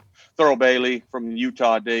Eaton, Thurl Bailey from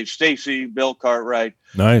Utah days, Stacey, Bill Cartwright.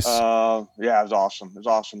 Nice. It was awesome. It was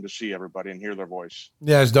awesome to see everybody and hear their voice.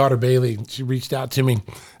 Yeah, his daughter Bailey, she reached out to me.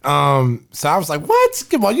 So I was like, "What?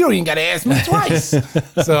 Come on, you don't even got to ask me twice."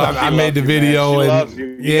 So I made the video, man. She and loves you.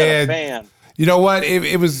 You got a fan. You know what?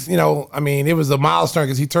 It was, it was a milestone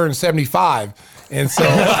because he turned 75. And so, my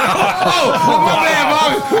bad,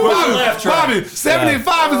 Bobby,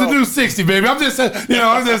 75 is the new 60, baby. I'm just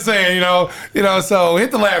saying, so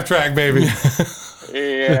hit the laugh track, baby.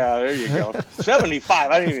 Yeah, there you go.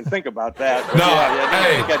 75. I didn't even think about that. No,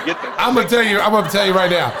 I'm gonna tell you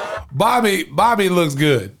right now. Bobby looks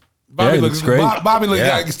good. Bobby looks great. Bobby looks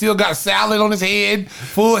like he still got salad on his head,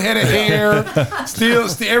 full head of hair. Still,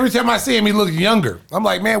 every time I see him, he looks younger. I'm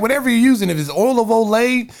like, man, whatever you're using, if it's oil of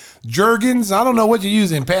Olay, Jergens, I don't know what you're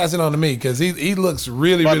using. Pass it on to me because he looks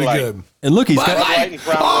really, really good. And look, he's Bud got Light.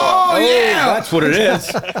 Oh, yeah. That's what it is.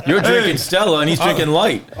 You're drinking Stella and he's drinking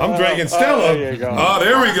light. I'm drinking Stella. There you go. Oh,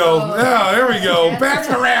 there we go. Yeah, there we go. Pass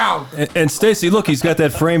it around. And Stacey, look, he's got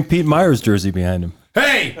that framed Pete Myers jersey behind him.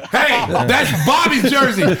 Hey, that's Bobby's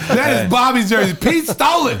jersey. That is Bobby's jersey. Pete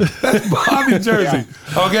stole it. That's Bobby's jersey.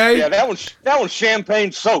 Okay? Yeah, that one's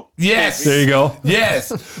champagne soaked. Yes. There you go.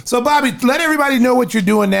 Yes. So Bobby, let everybody know what you're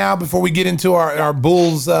doing now before we get into our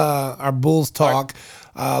Bulls talk.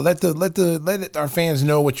 Let our fans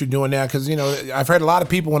know what you're doing now, because I've heard a lot of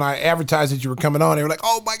people when I advertised that you were coming on, they were like,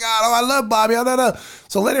 "Oh my God, I love Bobby."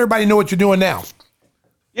 So let everybody know what you're doing now.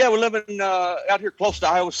 Yeah, we're living out here close to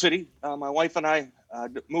Iowa City. My wife and I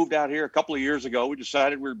moved out here a couple of years ago. We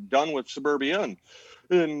decided we're done with suburbia, and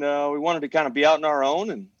we wanted to kind of be out on our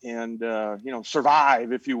own and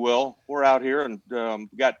survive, if you will. We're out here and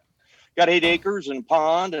got 8 acres and a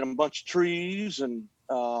pond and a bunch of trees and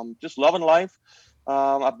just loving life.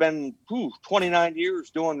 I've been 29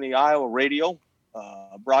 years doing the Iowa radio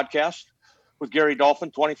broadcast with Gary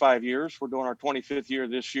Dolphin, 25 years. We're doing our 25th year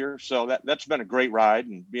this year. So that's been a great ride,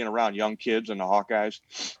 and being around young kids and the Hawkeyes.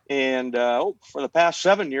 And for the past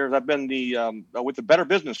 7 years, I've been with the Better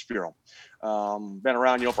Business Bureau. Been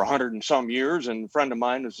around, for 100 and some years. And a friend of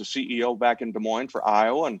mine is the CEO back in Des Moines for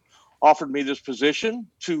Iowa and offered me this position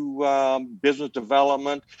to business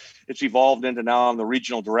development. It's evolved into now I'm the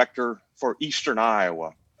regional director for Eastern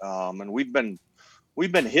Iowa. And we've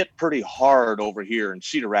been hit pretty hard over here in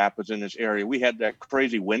Cedar Rapids in this area. We had that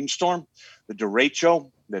crazy windstorm, the derecho,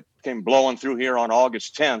 that came blowing through here on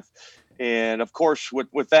August 10th. And of course,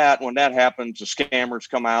 with that, when that happens, the scammers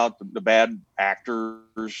come out, the bad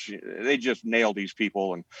actors, they just nail these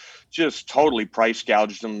people and just totally price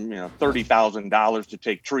gouge them, $30,000 to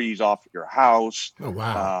take trees off your house. Oh,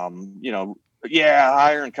 wow.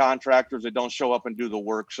 Hiring contractors that don't show up and do the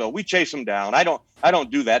work. So we chase them down. I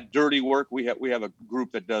don't do that dirty work. We have a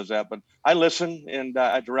group that does that, but I listen and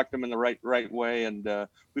I direct them in the right way. And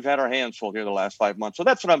we've had our hands full here the last 5 months. So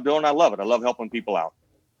that's what I'm doing. I love it. I love helping people out.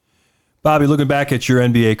 Bobby, looking back at your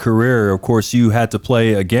NBA career, of course, you had to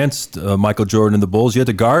play against Michael Jordan and the Bulls. You had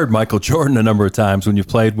to guard Michael Jordan a number of times when you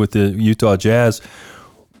played with the Utah Jazz.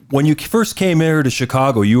 When you first came here to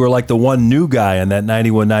Chicago, you were like the one new guy on that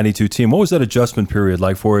 91-92 team. What was that adjustment period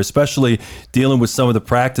like for you, especially dealing with some of the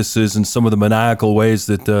practices and some of the maniacal ways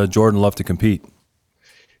that Jordan loved to compete?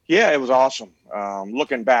 Yeah, it was awesome.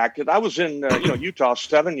 Looking back, I was in Utah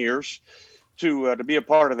 7 years. To be a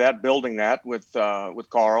part of that, building that with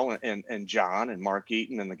Carl and John and Mark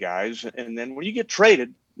Eaton and the guys. And then when you get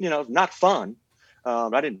traded, it's not fun.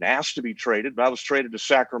 I didn't ask to be traded, but I was traded to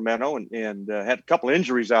Sacramento and had a couple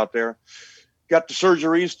injuries out there. Got the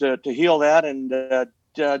surgeries to heal that, and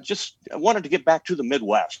just wanted to get back to the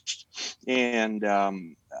Midwest. And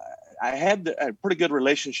I had a pretty good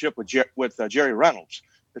relationship with Jerry Reynolds,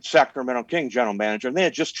 the Sacramento King general manager, and they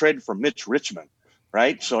had just traded for Mitch Richmond.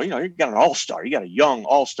 Right. So, you got an all-star, you got a young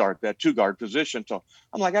all-star at that 2-guard position. So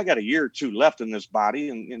I'm like, I got a year or two left in this body.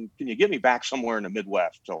 And can you get me back somewhere in the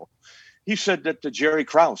Midwest? So he said that Jerry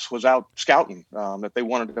Krause was out scouting, that they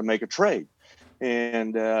wanted to make a trade.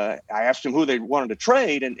 And I asked him who they wanted to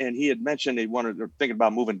trade. And he had mentioned they're thinking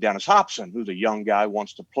about moving Dennis Hobson, who's a young guy,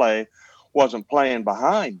 wants to play, wasn't playing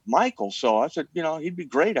behind Michael. So I said, he'd be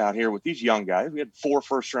great out here with these young guys. We had 4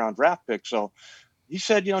 first-round draft picks. So he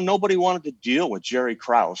said, nobody wanted to deal with Jerry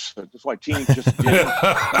Krause. That's why teams just didn't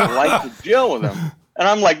like to deal with him. And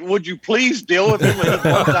I'm like, would you please deal with him at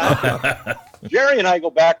one time? Jerry and I go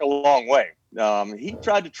back a long way. He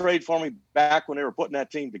tried to trade for me back when they were putting that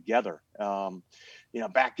team together,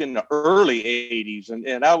 back in the early 80s.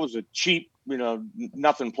 And I was a cheap,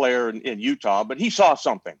 nothing player in Utah, but he saw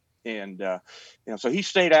something. And, so he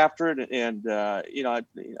stayed after it and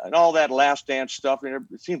all that last dance stuff. And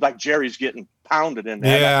it seems like Jerry's getting pounded in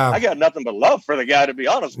that. Yeah. I got nothing but love for the guy, to be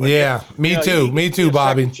honest with you. Yeah, me too,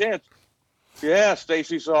 Bobby. Yeah,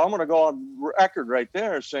 Stacey. So I'm going to go on record right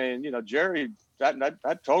there saying, Jerry,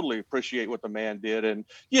 I totally appreciate what the man did. And,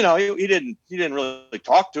 he didn't really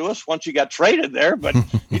talk to us once he got traded there, but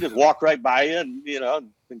he just walked right by you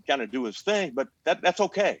and kind of do his thing. But that's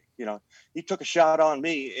okay. He took a shot on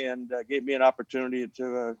me and gave me an opportunity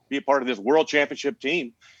to be a part of this world championship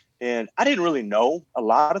team. And I didn't really know a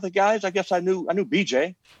lot of the guys. I guess I knew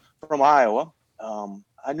BJ from Iowa.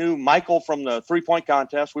 I knew Michael from the 3-point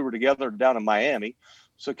contest. We were together down in Miami.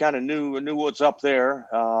 So kind of knew what's up there.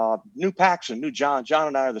 Knew Paxson, knew John. John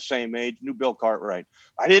and I are the same age. Knew Bill Cartwright.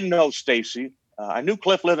 I didn't know Stacey. I knew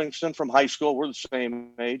Cliff Livingston from high school. We're the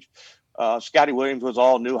same age. Scotty Williams was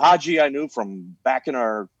all new. Haji I knew from back in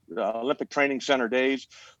our Olympic Training Center days.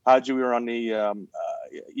 Haji, we were on the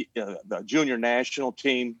junior national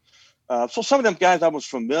team. So some of them guys I was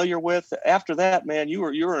familiar with. After that, man, you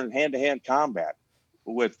were in hand-to-hand combat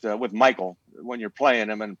with Michael when you're playing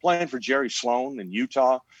him, and playing for Jerry Sloan in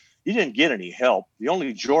Utah. You didn't get any help. The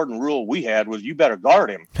only Jordan rule we had was you better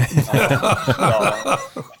guard him.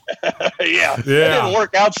 It didn't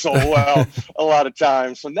work out so well a lot of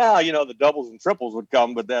times. So now, the doubles and triples would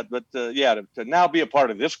come, to now be a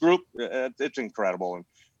part of this group, it's incredible.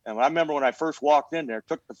 And I remember when I first walked in there,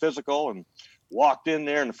 took the physical and walked in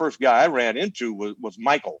there, and the first guy I ran into was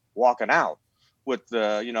Michael walking out with,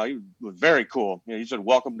 he was very cool. He said,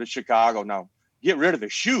 "Welcome to Chicago. Now get rid of the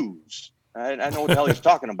shoes." I know what the hell he's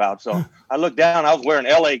talking about. So I looked down. I was wearing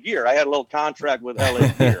LA gear. I had a little contract with LA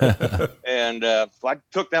gear, and so I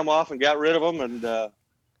took them off and got rid of them.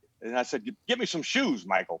 And I said, "Give me some shoes,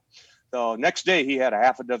 Michael." So next day he had a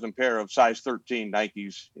half a dozen pair of size 13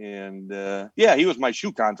 Nikes, and he was my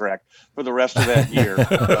shoe contract for the rest of that year.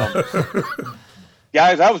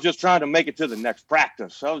 Guys, I was just trying to make it to the next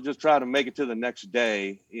practice. I was just trying to make it to the next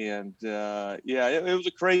day. And, it was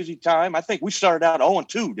a crazy time. I think we started out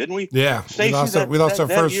 0-2, didn't we? Yeah. Stacey, we lost our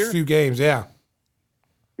first year? few games, yeah.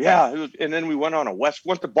 Yeah, and then we went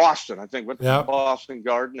to Boston, I think. Went to Boston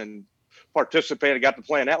Garden and participated, got to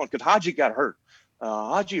play in that one because Haji got hurt.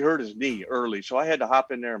 Haji hurt his knee early, so I had to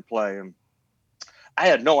hop in there and play. And I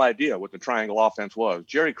had no idea what the triangle offense was.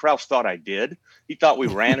 Jerry Krause thought I did. He thought we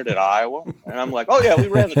ran it at Iowa. And I'm like, oh, yeah, we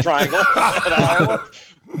ran the triangle at Iowa.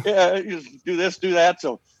 Yeah, you just do this, do that.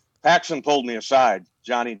 So Paxson pulled me aside.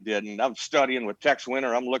 Johnny did. And I'm studying with Tex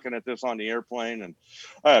Winter. I'm looking at this on the airplane, and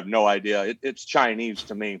I have no idea. It's Chinese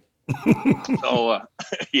to me. So,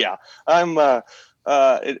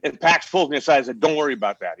 and Pax pulls me aside and said, don't worry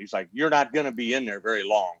about that. He's like, you're not going to be in there very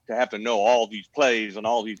long to have to know all these plays and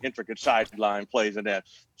all these intricate sideline plays and that.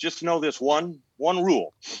 Just know this one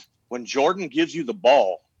rule. When Jordan gives you the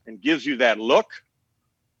ball and gives you that look,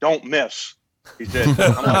 don't miss. He said,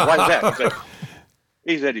 I'm like, why is that?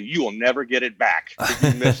 He said, you will never get it back if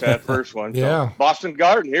you miss that first one. Yeah. So Boston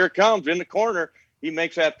Garden, here it comes in the corner. He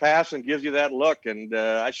makes that pass and gives you that look. And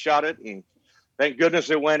I shot it, and thank goodness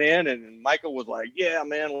it went in. And Michael was like, yeah,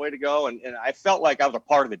 man, way to go. And I felt like I was a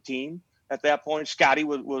part of the team at that point. Scotty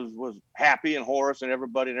was happy, and Horace and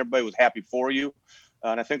everybody was happy for you.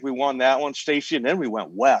 And I think we won that one, Stacey. And then we went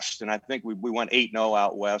west. And I think we went 8-0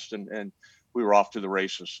 out west, and we were off to the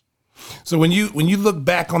races. So when you look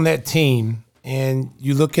back on that team and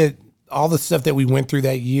you look at all the stuff that we went through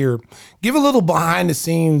that year, give a little behind the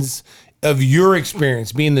scenes of your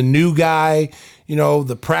experience being the new guy,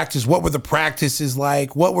 the practice. What were the practices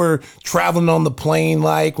like? What were traveling on the plane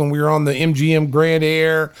like when we were on the MGM Grand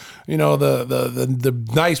Air? The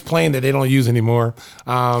nice plane that they don't use anymore.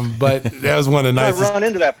 But that was one of the nicest. I run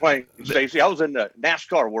into that plane, Stacey. I was in the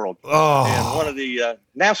NASCAR world. Oh. And one of the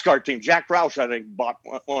NASCAR team, Jack Roush, I think, bought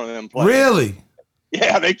one of them planes. Really?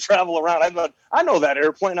 Yeah, they travel around. I know that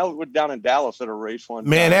airplane. I was down in Dallas at a race one time.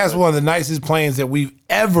 Man, that's one of the nicest planes that we've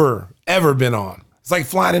ever been on. It's like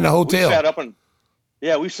flying in a hotel.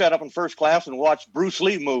 We sat up in first class and watched Bruce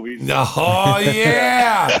Lee movies. Oh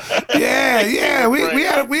yeah, yeah.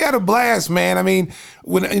 We had a blast, man. I mean,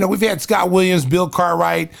 when we've had Scott Williams, Bill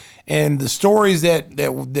Cartwright, and the stories that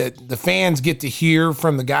the fans get to hear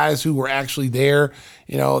from the guys who were actually there.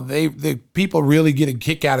 The people really get a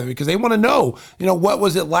kick out of it because they want to know, what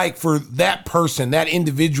was it like for that person, that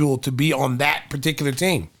individual, to be on that particular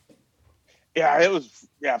team. Yeah, it was.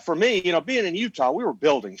 Yeah, for me, being in Utah, we were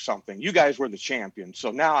building something. You guys were the champions.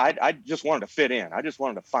 So now I just wanted to fit in. I just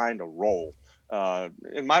wanted to find a role.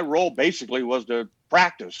 And my role basically was to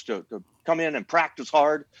practice, to come in and practice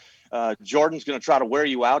hard. Jordan's going to try to wear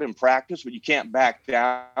you out in practice, but you can't back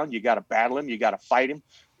down. You got to battle him. You got to fight him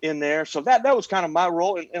in there. So that was kind of my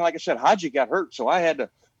role. And like I said, Haji got hurt, so I had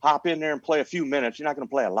to hop in there and play a few minutes. You're not going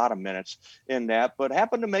to play a lot of minutes in that, but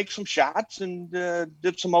happened to make some shots and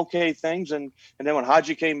did some okay things. And then when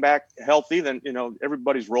Haji came back healthy, then,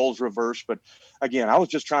 everybody's roles reversed. But again, I was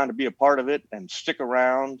just trying to be a part of it and stick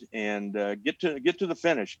around and get to the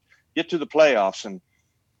finish, get to the playoffs. And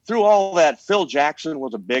through all that, Phil Jackson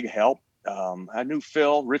was a big help. I knew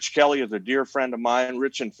Phil. Rich Kelly is a dear friend of mine.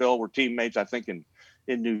 Rich and Phil were teammates, I think, in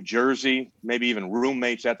New Jersey, maybe even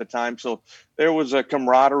roommates at the time. So there was a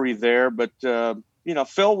camaraderie there, but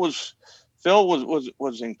Phil was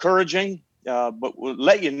encouraging, but would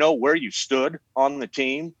let you know where you stood on the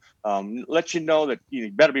team. Let you know that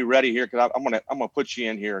you better be ready here, because I'm gonna put you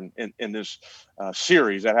in here in this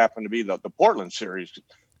series that happened to be the Portland series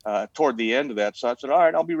toward the end of that. So I said, all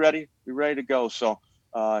right, I'll be ready to go. So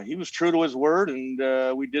he was true to his word,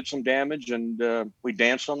 and we did some damage, and we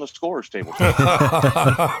danced on the scorer's table.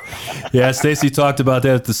 Yeah, Stacey talked about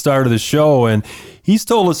that at the start of the show, and he's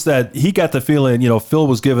told us that he got the feeling, Phil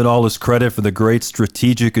was given all his credit for the great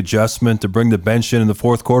strategic adjustment to bring the bench in the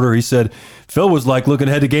fourth quarter. He said Phil was like looking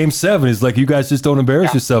ahead to Game 7. He's like, you guys just don't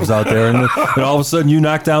embarrass yourselves out there. And all of a sudden you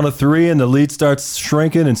knock down a three and the lead starts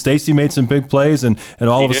shrinking, and Stacey made some big plays, and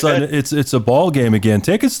all of a sudden it's a ball game again.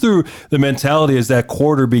 Take us through the mentality as that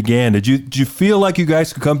quarter began. Did you feel like you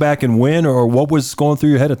guys could come back and win, or what was going through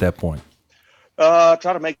your head at that point? Try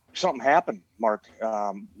to make something happen, Mark.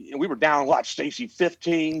 We were down, Stacey,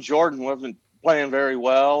 15. Jordan wasn't playing very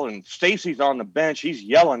well, and Stacey's on the bench. He's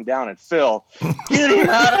yelling down at Phil, "Get him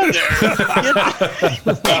out of there!"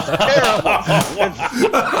 Terrible. And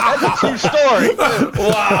that's a true story.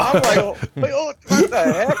 Wow. I'm like, wait, what the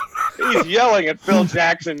heck? He's yelling at Phil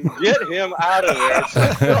Jackson, "Get him out of there!"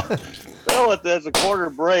 So Phil, as the quarter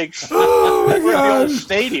breaks, Oh, the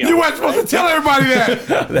stadium. You weren't supposed to tell everybody that.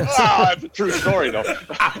 That's a true story, though.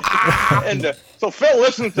 And so Phil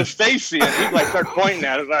listens to Stacey, and he's like, start pointing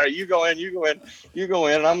at us. All right, you go in, you go in, you go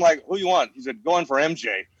in. And I'm like, who you want? He said, going for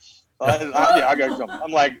MJ. Yeah, I got to go.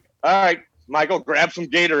 I'm like, all right, Michael, grab some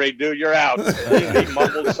Gatorade, dude. You're out. He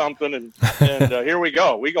mumbled something, and here we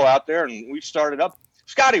go. We go out there, and we started up.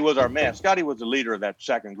 Scotty was our man. Scotty was the leader of that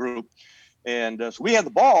second group. And so we had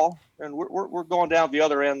the ball, and we're going down the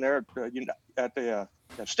other end there at the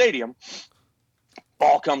stadium.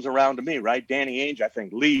 Ball comes around to me, right? Danny Ainge, I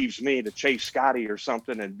think, leaves me to chase Scotty or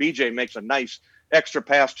something, and BJ makes a nice extra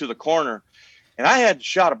pass to the corner. And I hadn't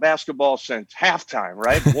shot a basketball since halftime,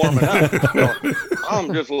 right? Warming up. So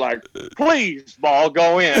I'm just like, please, ball,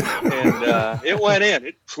 go in. And it went in.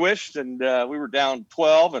 It swished, and we were down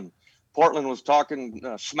 12, and Portland was talking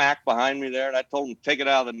smack behind me there, and I told him, take it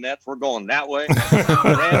out of the nets. We're going that way.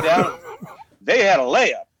 Ran down. They had a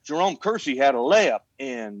layup. Jerome Kersey had a layup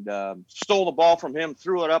and stole the ball from him,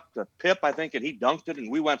 threw it up to Pip, I think, and he dunked it,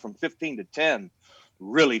 and we went from 15 to 10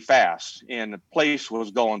 really fast, and the place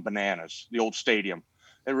was going bananas, the old stadium.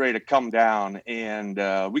 They're ready to come down, and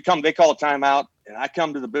they call a timeout, and I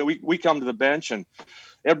come to we come to the bench, and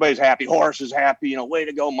everybody's happy. Horace is happy, way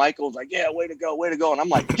to go. Michael's like, yeah, way to go. And I'm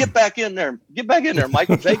like, get back in there,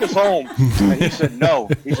 Michael, take us home. And he said, no,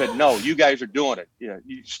 you guys are doing it. Yeah,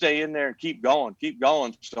 you stay in there and keep going.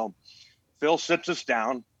 So Phil sits us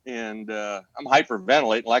down, and I'm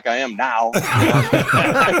hyperventilating like I am now. I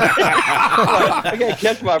can't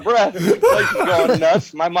catch my breath. The place is going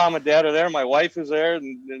nuts. My mom and dad are there. My wife is there,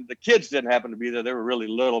 and the kids didn't happen to be there. They were really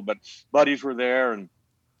little, but buddies were there, and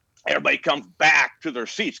everybody comes back to their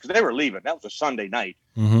seats because they were leaving. That was a Sunday night,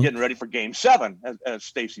 getting ready for Game 7, as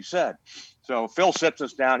Stacey said. So Phil sits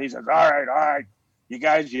us down. He says, all right, you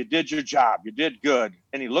guys, you did your job. You did good.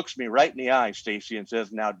 And he looks me right in the eye, Stacey, and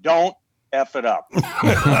says, now don't F it up.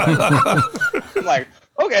 I'm like,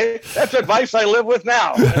 okay, that's advice I live with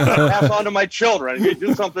now. And I pass on to my children. If you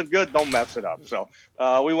do something good, don't mess it up. So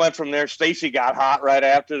we went from there. Stacey got hot right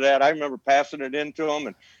after that. I remember passing it into him,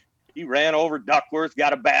 and he ran over Duckworth,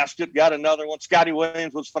 got a basket, got another one. Scotty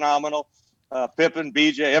Williams was phenomenal. Pippen,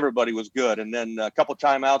 BJ, everybody was good. And then a couple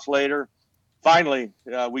timeouts later, finally,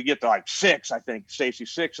 we get to like 6, I think. Stacey,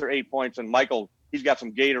 6 or 8 points, and Michael, he's got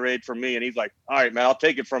some Gatorade for me, and he's like, all right, man, I'll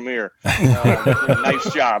take it from here.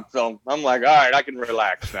 Nice job. So I'm like, all right, I can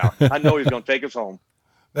relax now. I know he's going to take us home.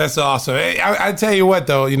 That's awesome. Hey, I tell you what,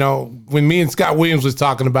 though, when me and Scott Williams was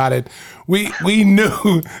talking about it, we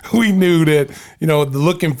knew that, the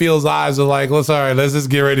look in Phil's eyes are like, let's just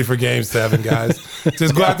get ready for Game 7, guys.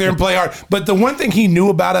 Just go out there and play hard. But the one thing he knew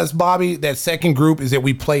about us, Bobby, that second group, is that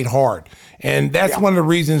we played hard. And that's one of the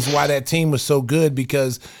reasons why that team was so good,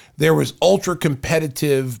 because there was ultra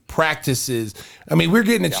competitive practices. I mean, we're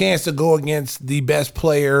getting a chance to go against the best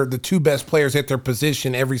player, the 2 best players at their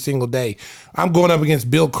position every single day. I'm going up against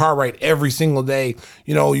Bill Cartwright every single day.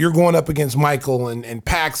 You're going up against Michael and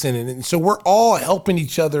Paxson. And so we're all helping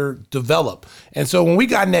each other develop. And so when we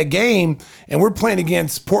got in that game and we're playing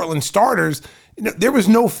against Portland starters, there was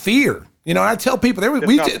no fear. I tell people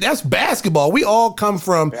that's basketball. We all come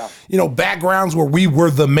from, backgrounds where we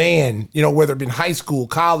were the man, whether it be in high school,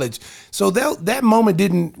 college. So that moment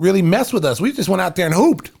didn't really mess with us. We just went out there and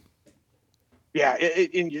hooped. Yeah,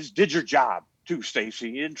 and you just did your job too,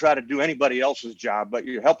 Stacey. You didn't try to do anybody else's job, but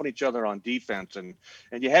you're helping each other on defense. And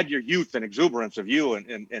you had your youth and exuberance of you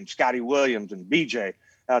and Scotty Williams and BJ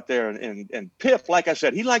out there. And Pip, like I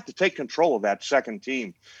said, he liked to take control of that second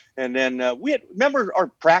team. And then remember our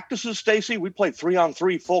practices, Stacey? We played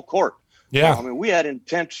 3-on-3 full court. Yeah. I mean, we had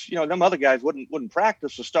intense, them other guys wouldn't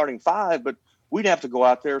practice the starting 5, but we'd have to go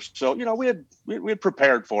out there. So, we had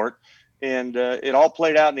prepared for it, and it all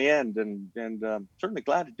played out in the end, and certainly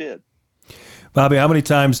glad it did. Bobby, how many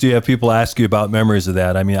times do you have people ask you about memories of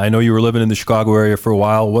that? I mean, I know you were living in the Chicago area for a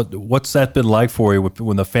while. What's that been like for you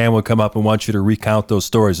when the fan would come up and want you to recount those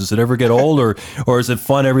stories? Does it ever get old, or is it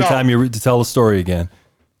fun every time you to tell the story again?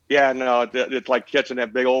 Yeah, no, it's like catching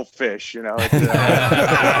that big old fish, It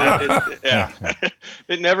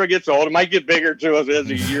never gets old. It might get bigger too as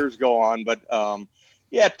the years go on, but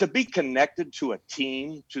to be connected to a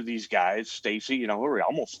team, to these guys, Stacey, we're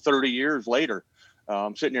almost 30 years later.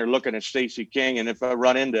 I'm sitting here looking at Stacey King, and if I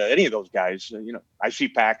run into any of those guys, I see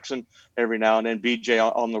Paxson every now and then, BJ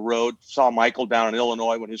on the road, saw Michael down in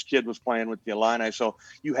Illinois when his kid was playing with the Illini. So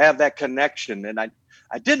you have that connection, and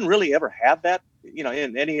I didn't really ever have that,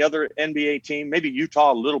 in any other NBA team. Maybe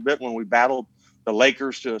Utah a little bit when we battled the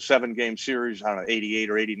Lakers to a 7-game series, I don't know, 88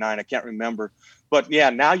 or 89, I can't remember. But yeah,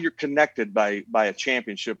 now you're connected by a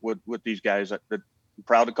championship with these guys that I'm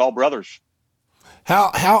proud to call brothers.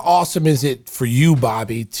 How awesome is it for you,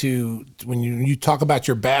 Bobby, to when you talk about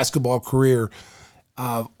your basketball career,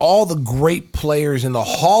 all the great players in the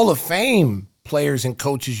Hall of Fame players and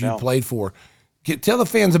coaches you played for? Tell the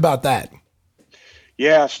fans about that.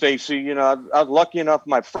 Yeah, Stacey, I was lucky enough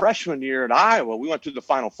my freshman year in Iowa, we went to the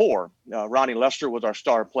Final Four. Ronnie Lester was our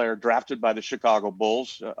star player, drafted by the Chicago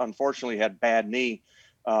Bulls. Unfortunately, had bad knee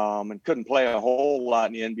and couldn't play a whole lot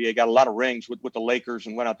in the NBA. Got a lot of rings with the Lakers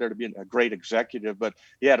and went out there to be a great executive. But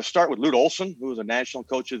yeah, to start with Lute Olson, who was a national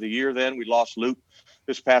coach of the year then. We lost Lute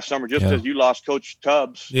this past summer, just as you lost Coach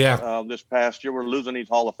Tubbs this past year. We're losing these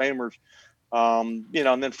Hall of Famers. And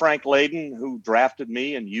then Frank Layden, who drafted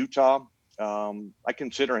me in Utah. I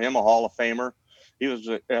consider him a Hall of Famer. He was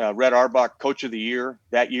a Red Auerbach Coach of the Year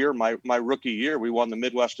that year. My rookie year, we won the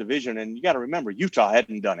Midwest Division. And you got to remember, Utah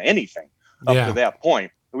hadn't done anything up to that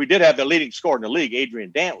point. We did have the leading scorer in the league,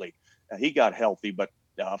 Adrian Dantley. He got healthy, but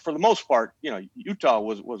for the most part, Utah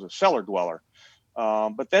was a cellar dweller.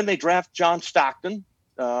 But then they draft John Stockton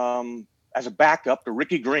as a backup to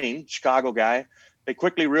Ricky Green, Chicago guy. They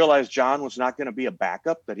quickly realized John was not going to be a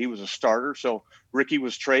backup, that he was a starter. So Ricky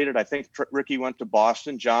was traded. I think Ricky went to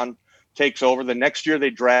Boston. John takes over. The next year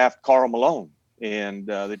they draft Karl Malone, and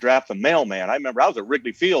they draft the mailman. I remember I was at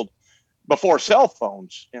Wrigley Field before cell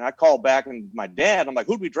phones, and I called back and my dad, I'm like,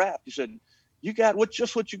 who'd we draft? He said, you got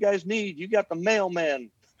just what you guys need. You got the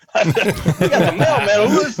mailman. You got the mailman.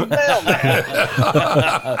 Who is the mailman?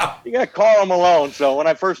 You got Karl Malone. So when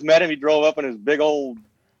I first met him, he drove up in his big old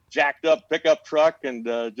jacked up pickup truck, and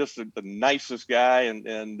just the nicest guy,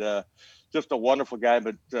 and just a wonderful guy,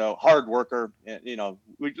 but hard worker. And,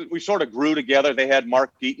 we sort of grew together. They had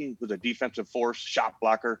Mark Eaton, who was a defensive force shot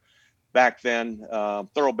blocker back then.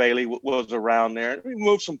 Thurl Bailey was around there. We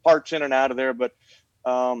moved some parts in and out of there, but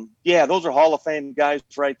those are Hall of Fame guys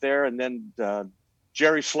right there. And then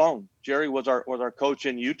Jerry Sloan. Jerry was our coach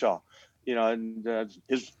in Utah, and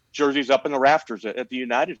his jersey's up in the rafters at the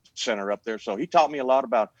United Center up there. So he taught me a lot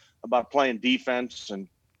about playing defense and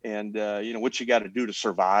what you got to do to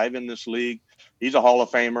survive in this league. He's a Hall of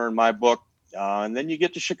Famer in my book. And then you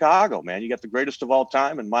get to Chicago, man. You got the greatest of all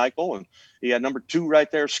time and Michael, and he had number 2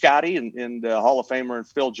 right there, Scotty, and Hall of Famer and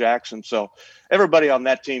Phil Jackson. So everybody on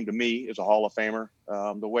that team to me is a Hall of Famer.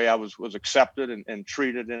 The way I was accepted and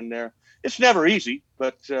treated in there. It's never easy,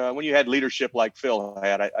 but when you had leadership like Phil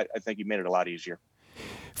had, I think he made it a lot easier.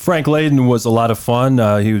 Frank Layden was a lot of fun.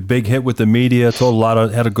 He was a big hit with the media. Had a lot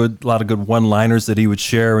of good one-liners that he would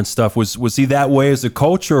share and stuff. Was he that way as a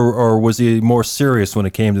coach, or was he more serious when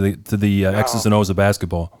it came to the X's and O's of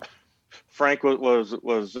basketball? Frank was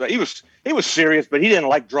he was serious, but he didn't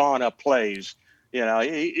like drawing up plays. He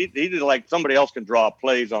didn't like somebody else can draw up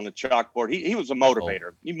plays on the chalkboard. He was a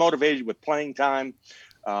motivator. He motivated you with playing time.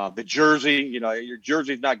 The jersey, your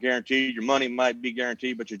jersey's not guaranteed. Your money might be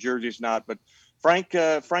guaranteed, but your jersey's not. But Frank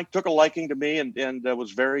took a liking to me and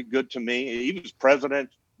was very good to me. He was president,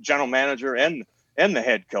 general manager, and the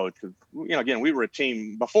head coach. Again, we were a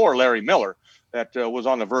team before Larry Miller that was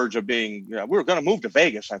on the verge of being. We were going to move to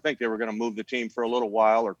Vegas. I think they were going to move the team for a little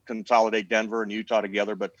while or consolidate Denver and Utah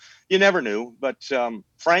together, but you never knew. But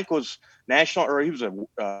Frank was he was a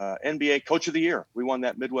NBA Coach of the Year. We won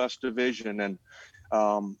that Midwest Division, and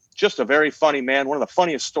just a very funny man. One of the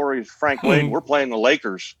funniest stories, Frank Layden, we're playing the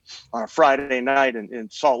Lakers on a Friday night in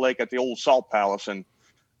Salt Lake at the old Salt Palace, and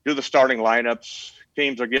do the starting lineups.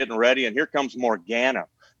 Teams are getting ready, and here comes Morgana,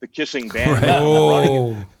 the kissing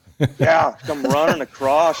band. Come running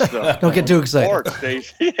across the Don't get too excited. court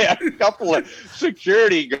station. Yeah, a couple of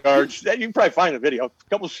security guards. You can probably find the video. A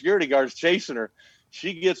couple of security guards chasing her.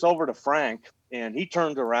 She gets over to Frank, and he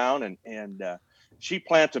turns around and she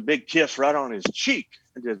plants a big kiss right on his cheek,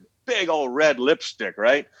 and this big old red lipstick,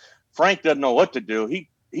 right? Frank doesn't know what to do. He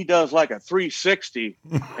does like a 360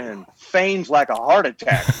 and feigns like a heart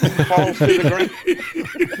attack. He falls to the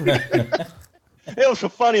ground. It was the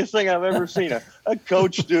funniest thing I've ever seen a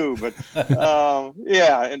coach do. But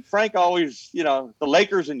and Frank always, the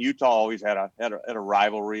Lakers and Utah always had a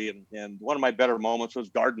rivalry. And one of my better moments was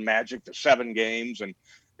Garden Magic, the 7 games, and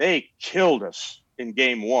they killed us in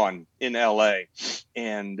game 1 in LA.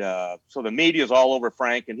 And so the media's all over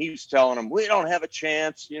Frank, and he's telling them, we don't have a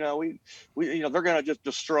chance. We they're going to just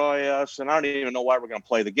destroy us. And I don't even know why we're going to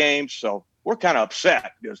play the game. So we're kind of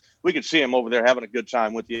upset because we could see him over there having a good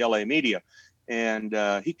time with the LA media. And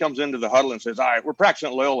he comes into the huddle and says, all right, we're practicing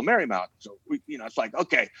at Loyola Marymount. So it's like,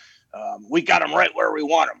 okay, we got them right where we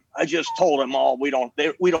want them. I just told them all we don't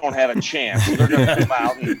have a chance. They're going to come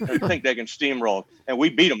out and think they can steamroll. And we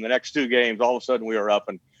beat them the next 2 games. All of a sudden we were up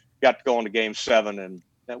and got to go into game 7. And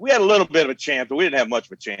we had a little bit of a chance, but we didn't have much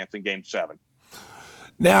of a chance in game 7.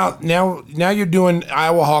 Now you're doing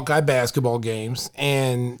Iowa Hawkeye basketball games,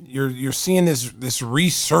 and you're seeing this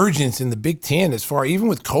resurgence in the Big Ten as far, even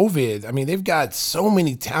with COVID. I mean, they've got so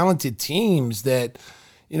many talented teams that,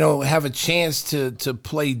 have a chance to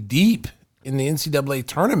play deep in the NCAA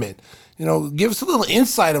tournament. Give us a little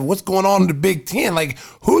insight of what's going on in the Big Ten. Like,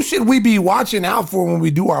 who should we be watching out for when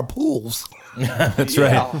we do our pools? That's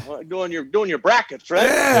right. Doing your brackets, right?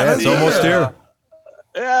 Yeah, it's almost here.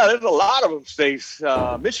 Yeah, there's a lot of them, Stace.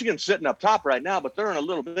 Michigan's sitting up top right now, but they're in a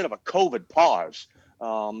little bit of a COVID pause.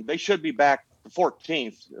 They should be back the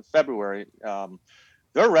 14th of February.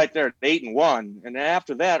 They're right there at 8-1. And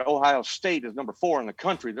after that, Ohio State is number 4 in the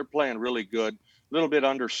country. They're playing really good, a little bit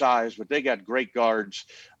undersized, but they got great guards.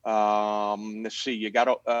 Let's see. You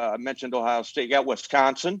got, I mentioned Ohio State. You got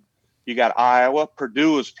Wisconsin. You got Iowa.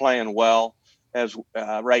 Purdue is playing well as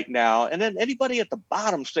right now. And then anybody at the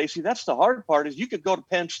bottom, Stacey, that's the hard part, is you could go to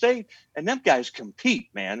Penn State and them guys compete,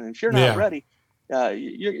 man. And if you're not ready,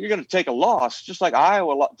 you're going to take a loss, just like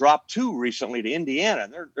Iowa dropped 2 recently to Indiana.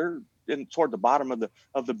 And they're in toward the bottom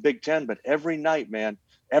of the Big Ten. But every night, man,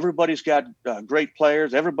 everybody's got great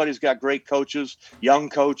players. Everybody's got great coaches, young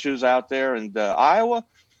coaches out there. And Iowa,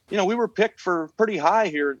 we were picked for pretty high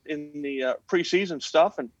here in the preseason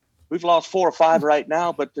stuff, and we've lost 4 or 5 right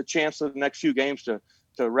now, but the chance of the next few games to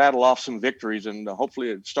rattle off some victories, and hopefully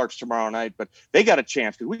it starts tomorrow night. But they got a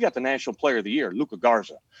chance because we got the National Player of the Year, Luka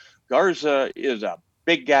Garza. Garza is a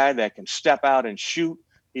big guy that can step out and shoot.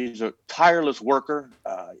 He's a tireless worker.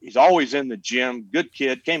 He's always in the gym. Good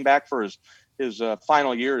kid. Came back for his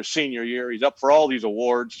final year, his senior year. He's up for all these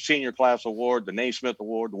awards: Senior Class Award, the Naismith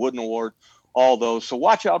Award, the Wooden Award, all those. So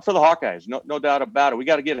watch out for the Hawkeyes. No doubt about it. We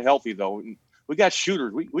got to get healthy though. We got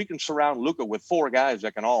shooters. We can surround Luka with 4 guys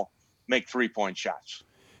that can all make 3-point shots.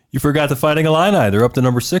 You forgot the Fighting Illini. They're up to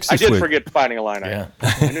number 6 this week. I did forget the Fighting Illini.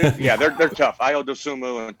 Yeah, they're tough. Io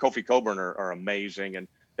DeSumo and Kofi Coburn are amazing, and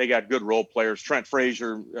they got good role players. Trent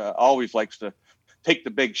Frazier always likes to take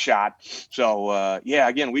the big shot. So,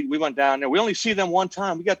 again, we went down there. We only see them one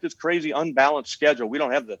time. We got this crazy unbalanced schedule. We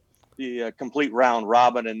don't have the complete round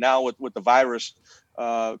robin, and now with the virus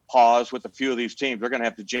pause with a few of these teams, they're going to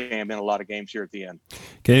have to jam in a lot of games here at the end.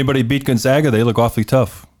 Can anybody beat Gonzaga? They look awfully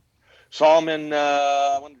tough. Saw them in,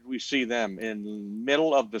 when did we see them? In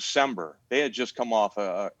middle of December. They had just come off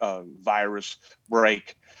a virus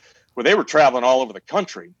break where they were traveling all over the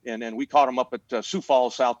country. And then we caught them up at Sioux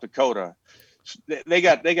Falls, South Dakota. They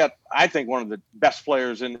got, I think, one of the best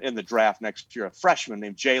players in the draft next year, a freshman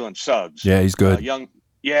named Jalen Suggs. Yeah, he's good. A young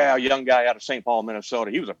guy out of St. Paul,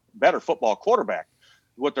 Minnesota. He was a better football quarterback,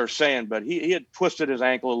 what they're saying, but he had twisted his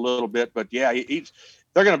ankle a little bit. But yeah,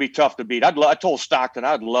 they're going to be tough to beat. I told Stockton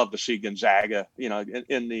I'd love to see Gonzaga,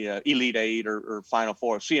 in the Elite Eight or Final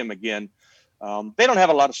Four. See them again. They don't have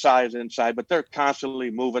a lot of size inside, but they're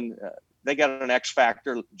constantly moving. They got an X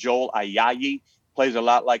factor. Joel Ayayi plays a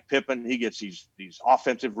lot like Pippen. He gets these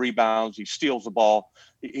offensive rebounds. He steals the ball.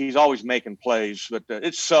 He's always making plays. But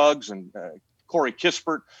it's Suggs and Corey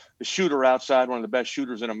Kispert, the shooter outside, one of the best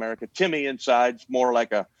shooters in America. Timmy inside's more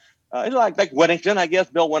like like Whittington, I guess.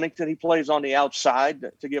 Bill Whittington, he plays on the outside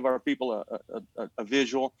to give our people a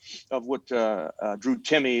visual of what Drew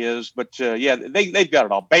Timmy is. But they've got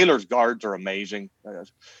it all. Baylor's guards are amazing.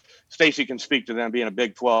 Stacey can speak to them being a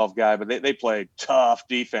Big 12 guy, but they play tough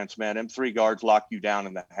defense, man. Them 3 guards lock you down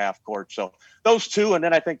in the half court. So those 2, and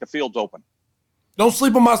then I think the field's open. Don't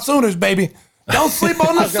sleep on my Sooners, baby. Don't sleep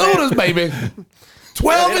on the Sooners, baby.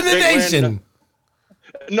 12 in the nation.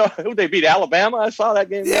 No, they beat Alabama. I saw that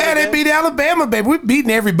game. Yeah, they beat Alabama, baby. We're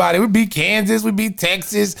beating everybody. We beat Kansas. We beat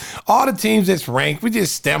Texas. All the teams that's ranked. We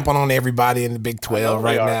just stamping on everybody in the Big 12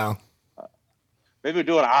 right now. Maybe we're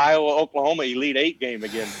doing an Iowa-Oklahoma Elite Eight game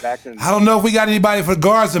again. I don't know if we got anybody for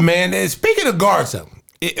Garza, man. And speaking of Garza,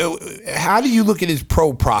 how do you look at his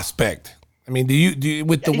pro prospect? I mean, do you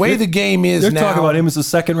with the way the game is they're now? They're talking about him as a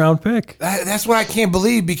 2nd-round pick. That's what I can't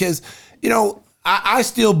believe because, I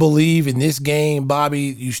still believe in this game, Bobby,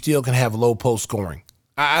 you still can have low post scoring.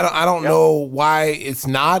 I don't know why it's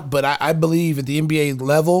not, but I believe at the NBA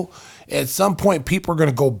level, at some point, people are going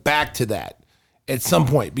to go back to that. at some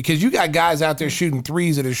point because you got guys out there shooting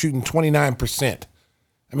threes that are shooting 29%.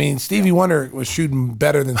 I mean, Stevie Wonder was shooting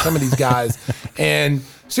better than some of these guys. And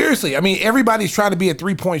seriously, I mean, everybody's trying to be a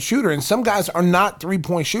three-point shooter, and some guys are not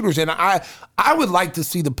three-point shooters. And I would like to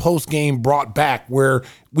see the post-game brought back where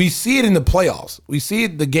we see it in the playoffs. We see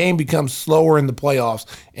it, the game becomes slower in the playoffs,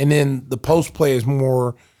 and then the post play is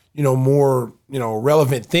more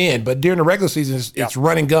relevant then. But during the regular season, it's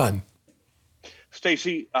run and gun.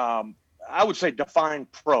 Stacey, I would say define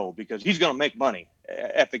pro because he's going to make money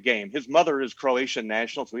at the game. His mother is Croatian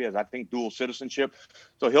national, so he has, I think, dual citizenship.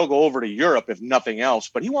 So he'll go over to Europe if nothing else,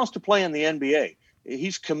 but he wants to play in the NBA.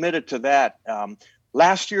 He's committed to that.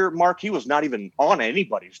 Last year, Mark, he was not even on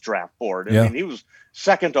anybody's draft board. I mean, he was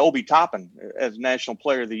second to Obi Toppin as National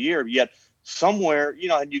Player of the Year, yet somewhere,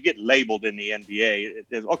 and you get labeled in the NBA.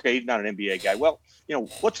 Okay, he's not an NBA guy. Well,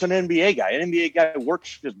 what's an NBA guy? An NBA guy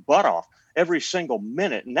works his butt off every single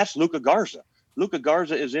minute, and that's Luka Garza. Luka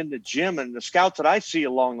Garza is in the gym, and the scouts that I see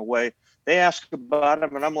along the way, they ask about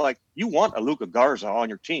him, and I'm like, you want a Luka Garza on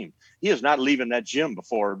your team. He is not leaving that gym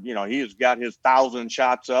before, he has got his 1,000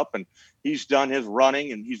 shots up, and he's done his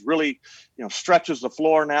running, and he's really, stretches the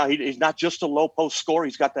floor now. He's not just a low post scorer.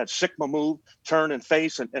 He's got that Sigma move, turn and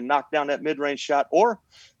face and knock down that mid-range shot, or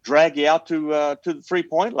drag you out to the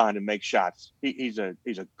three-point line and make shots. He's a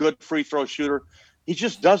good free throw shooter. He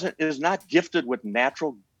just is not gifted with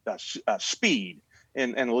natural speed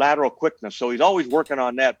and lateral quickness. So he's always working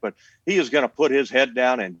on that, but he is going to put his head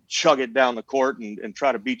down and chug it down the court and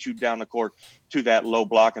try to beat you down the court to that low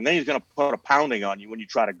block. And then he's going to put a pounding on you when you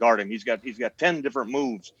try to guard him. He's got 10 different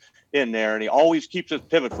moves in there, and he always keeps his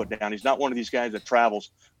pivot foot down. He's not one of these guys that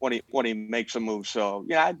travels when he makes a move. So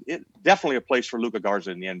it's definitely a place for Luka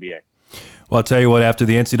Garza in the NBA. Well, I'll tell you what, after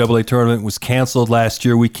the NCAA tournament was canceled last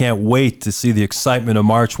year, we can't wait to see the excitement of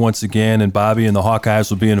March once again, and Bobby and the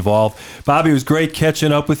Hawkeyes will be involved. Bobby, it was great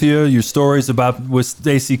catching up with you, your stories with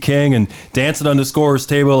Stacey King and dancing on the scorer's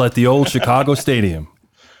table at the old Chicago Stadium.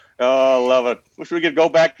 Oh, love it. Wish we could go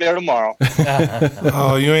back there tomorrow.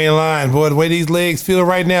 Oh, you ain't lying, boy. The way these legs feel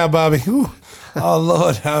right now, Bobby. Whew. Oh,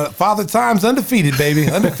 Lord. Father Time's undefeated,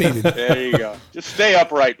 baby. Undefeated. There you go. Just stay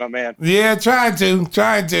upright, my man. Yeah, trying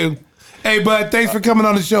to. Hey, bud, thanks for coming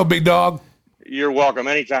on the show, big dog. You're welcome.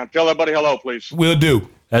 Anytime. Tell everybody hello, please. Will do.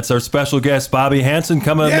 That's our special guest, Bobby Hansen.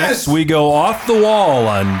 Coming up next, we go off the wall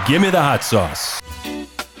on Gimme the Hot Sauce.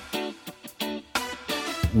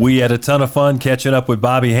 We had a ton of fun catching up with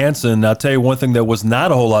Bobby Hansen. I'll tell you one thing that was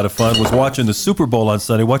not a whole lot of fun was watching the Super Bowl on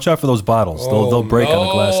Sunday. Watch out for those bottles. They'll break on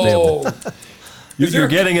the glass table. You're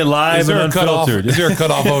getting it live and unfiltered. Is there a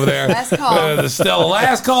cutoff over there? Last call. The Stella,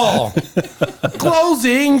 last call.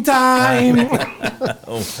 Closing time.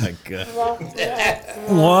 Oh, my God.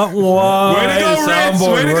 Way to go, Reds.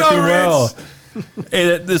 Way to go, Reds.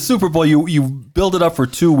 Hey, the Super Bowl, you build it up for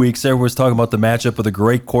 2 weeks. Everyone's talking about the matchup of the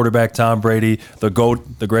great quarterback Tom Brady, the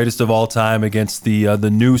GOAT, the greatest of all time, against the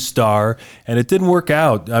new star, and it didn't work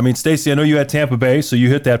out. I mean, Stacey, I know you had Tampa Bay, so you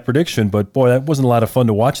hit that prediction, but boy, that wasn't a lot of fun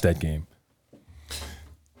to watch that game.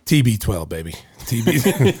 TB12, baby.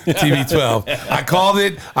 TB12. I called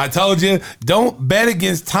it. I told you, don't bet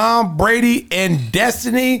against Tom Brady and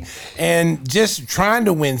destiny and just trying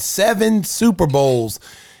to win 7 Super Bowls.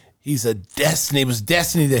 He's a destiny. It was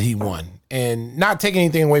destiny that he won. And not taking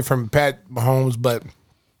anything away from Pat Mahomes, but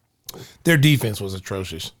their defense was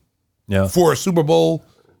atrocious. Yeah. For a Super Bowl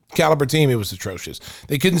caliber team, it was atrocious.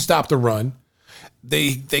 They couldn't stop the run.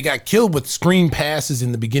 They got killed with screen passes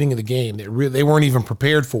in the beginning of the game that they weren't even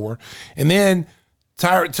prepared for. And then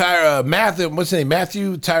Matthew, what's his name?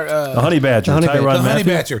 Matthew? The Honey Badger. The Honey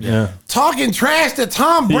Badger. Yeah. Talking trash to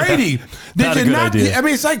Tom Brady. Not a good idea. I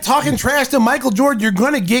mean, it's like talking trash to Michael Jordan. You're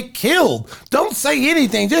going to get killed. Don't say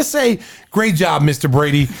anything. Just say, great job, Mr.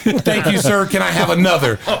 Brady. Thank you, sir. Can I have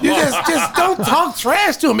another? You just don't talk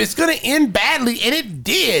trash to him. It's going to end badly, and it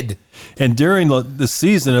did. And during the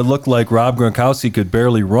season, it looked like Rob Gronkowski could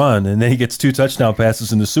barely run, and then he gets 2 touchdown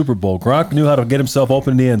passes in the Super Bowl. Gronk knew how to get himself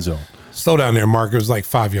open in the end zone. Slow down there, Mark. It was like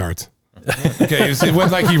 5 yards. Okay, it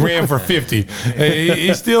wasn't like he ran for 50.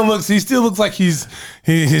 He still looks like he's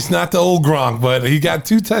not the old Gronk, but he got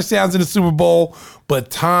 2 touchdowns in the Super Bowl.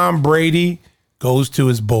 But Tom Brady goes to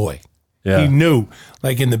his boy. Yeah. He knew,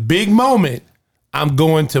 like in the big moment, I'm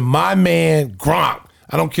going to my man Gronk.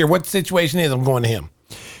 I don't care what the situation is. I'm going to him.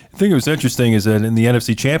 I think it was interesting is that in the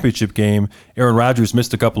NFC Championship game, Aaron Rodgers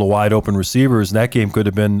missed a couple of wide open receivers, and that game could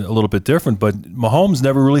have been a little bit different, but Mahomes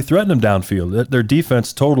never really threatened him downfield. Their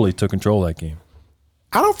defense totally took control of that game.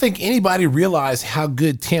 I don't think anybody realized how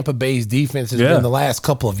good Tampa Bay's defense has been the last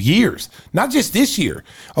couple of years, not just this year.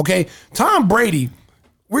 Okay, Tom Brady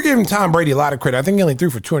we're giving Tom Brady a lot of credit. I think he only threw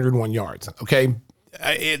for 201 yards. Okay,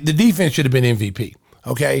 the defense should have been MVP.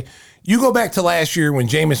 Okay, you go back to last year when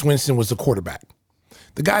Jameis Winston was the quarterback.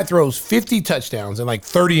 The guy throws 50 touchdowns and like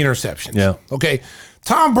 30 interceptions. Yeah. Okay.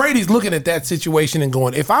 Tom Brady's looking at that situation and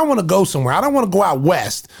going, if I want to go somewhere, I don't want to go out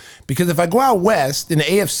west, because if I go out west in the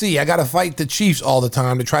AFC, I got to fight the Chiefs all the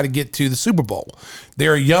time to try to get to the Super Bowl.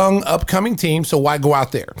 They're a young, upcoming team, so why go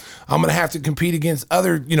out there? I'm going to have to compete against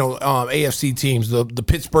other, AFC teams, the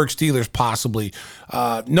Pittsburgh Steelers possibly.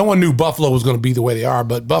 No one knew Buffalo was going to be the way they are,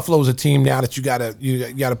 but Buffalo is a team now that you got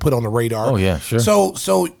to put on the radar. Oh yeah, sure.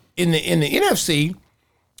 So in the NFC.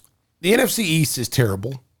 The NFC East is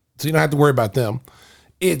terrible, so you don't have to worry about them.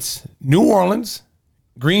 It's New Orleans,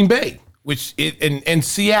 Green Bay, and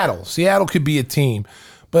Seattle. Seattle could be a team.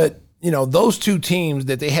 But, those two teams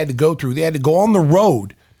that they had to go through, they had to go on the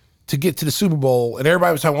road to get to the Super Bowl, and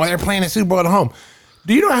everybody was talking, well, they're playing the Super Bowl at home.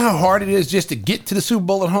 Do you know how hard it is just to get to the Super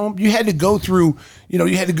Bowl at home? You had to go through,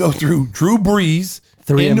 Drew Brees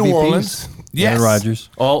in New Orleans. Yes. Aaron Rodgers.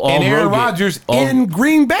 And Aaron Rodgers in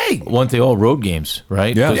Green Bay. Weren't they all road games,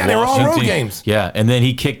 right? Yeah, they were all road games. Yeah, and then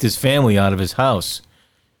he kicked his family out of his house.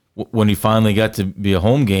 When he finally got to be a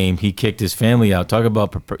home game, he kicked his family out. Talk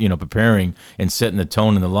about preparing and setting the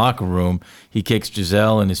tone in the locker room. He kicks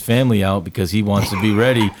Giselle and his family out because he wants to be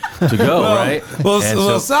ready to go, right? Well,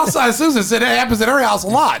 Southside Susan said that happens at her house a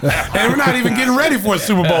lot, and we're not even getting ready for a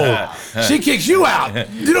Super Bowl. She kicks you out.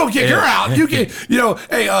 You don't kick her out. You get,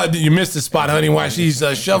 hey, you missed the spot, honey, while she's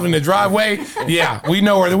shoveling the driveway. Yeah, we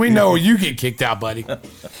know where you get kicked out, buddy.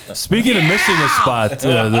 Speaking of missing a spot,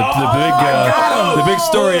 the big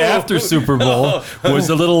story after Super Bowl was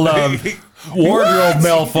a little wardrobe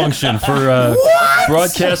malfunction for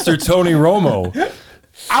broadcaster Tony Romo.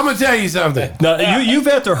 I'm gonna tell you something. Now you've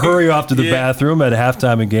had to hurry off to the bathroom at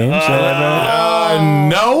halftime of games.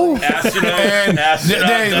 No. Hey,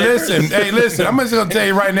 listen. I'm just gonna tell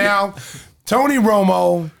you right now, Tony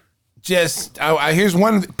Romo. Here's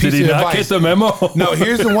one piece Did he of not advice. get the memo? No,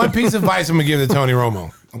 here's the one piece of advice I'm gonna give to Tony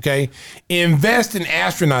Romo. Okay, invest in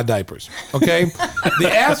astronaut diapers. Okay, the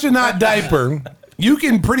astronaut diaper. You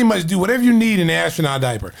can pretty much do whatever you need in an astronaut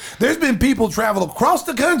diaper. There's been people travel across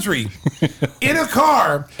the country in a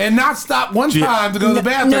car and not stop one time to go to the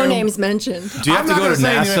bathroom. No names mentioned. Do you have to go to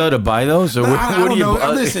NASA to buy those, or I don't know.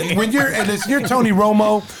 Listen, when you're Tony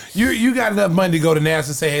Romo, you got enough money to go to NASA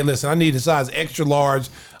and say, hey, listen, I need a size extra large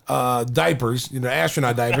diapers,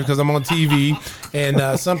 astronaut diapers, because I'm on TV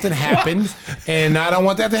and something happened and I don't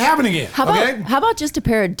want that to happen again. How about just a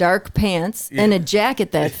pair of dark pants and a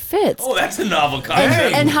jacket that fits? Oh, that's a novel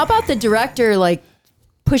concept. And how about the director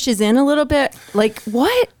pushes in a little bit? Like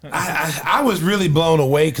what? I was really blown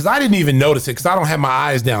away because I didn't even notice it because I don't have my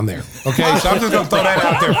eyes down there. Okay, so I'm just gonna throw that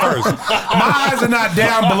out there first. My eyes are not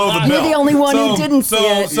down below the belt. You're the only one who didn't see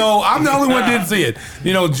it. So I'm the only one who didn't see it.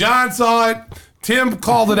 John saw it. Tim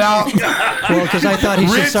called it out. Well, because I thought he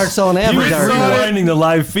should start selling Avatar. He was rewinding the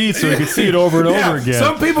live feed so he could see it over and over again.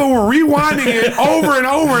 Some people were rewinding it over and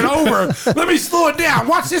over and over. Let me slow it down.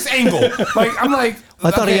 Watch this angle. I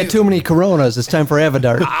thought he had too many Coronas. It's time for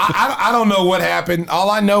Avatar. I don't know what happened. All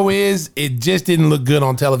I know is it just didn't look good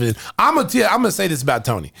on television. I'm gonna say this about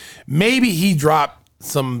Tony. Maybe he dropped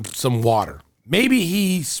some water. Maybe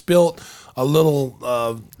he spilt a little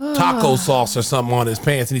taco sauce or something on his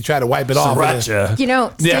pants and he tried to wipe it off. Sriracha.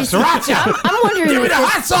 Stacey, sriracha. I'm wondering Give me the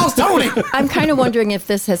hot sauce, Tony. I'm kind of wondering if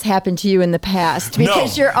this has happened to you in the past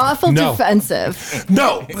because you're awful defensive.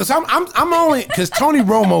 No, because I'm only because Tony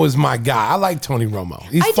Romo is my guy. I like Tony Romo.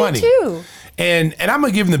 He's funny. I do too. And I'm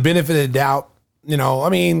gonna give him the benefit of the doubt.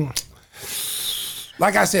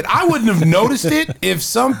 Like I said, I wouldn't have noticed it if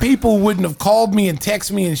some people wouldn't have called me and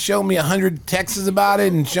texted me and showed me 100 texts about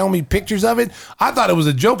it and shown me pictures of it. I thought it was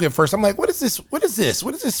a joke at first. I'm like, what is this? What is this?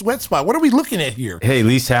 What is this sweat spot? What are we looking at here? Hey, at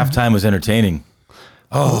least halftime was entertaining.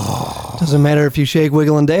 Oh. Doesn't matter if you shake,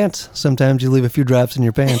 wiggle, and dance. Sometimes you leave a few drops in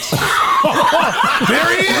your pants. There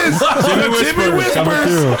he is. Timmy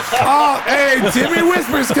Whispers. Oh, hey, Timmy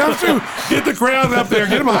Whispers comes through. Get the crowd up there.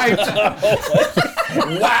 Get him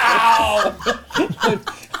hyped. Wow.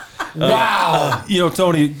 Wow.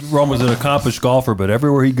 Tony Romo's an accomplished golfer, but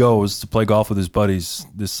everywhere he goes to play golf with his buddies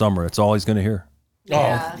this summer, it's all he's going to hear.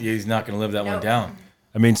 Yeah. He's not going to live that one down.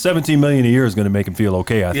 I mean, $17 million a year is going to make him feel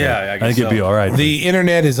okay, I think. Yeah, I think it'd be all right. The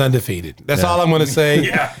internet is undefeated. That's all I'm going to say.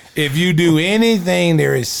 Yeah. If you do anything,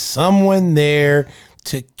 there is someone there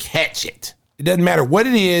to catch it. It doesn't matter what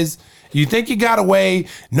it is. You think you got away,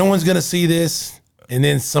 no one's going to see this, and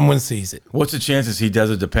then someone sees it. What's the chances he does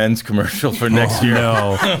a Depends commercial for next year?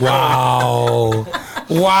 No. Wow.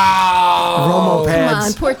 Wow. Romo Come pads.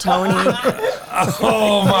 on, poor Tony.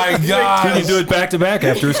 Oh my God. He can do it back to back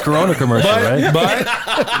after his Corona commercial, right? But,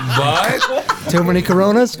 Too many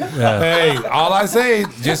Coronas? hey, all I say,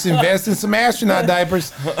 just invest in some astronaut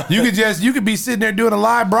diapers. You could be sitting there doing a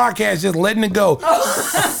live broadcast, just letting it go.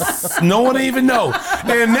 No one even know.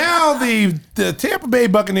 And now the Tampa Bay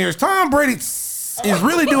Buccaneers, Tom Brady is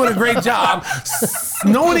really doing a great job.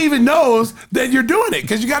 No one even knows that you're doing it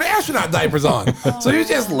because you got astronaut diapers on. So you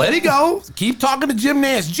just let it go. Keep talking to Jim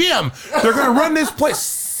Nance. Jim, they're going to run this play.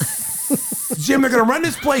 Jim, they're going to run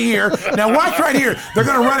this play here. Now watch right here. They're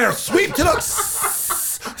going to run it. Sweep to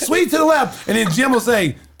the left. And then Jim will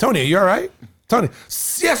say, Tony, are you all right? Tony,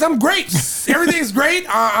 yes, I'm great. Everything's great.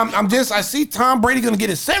 I see Tom Brady going to get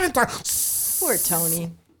his 7th time. Poor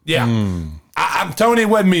Tony. Yeah. I'm Tony. It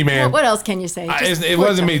wasn't me, man. What else can you say? It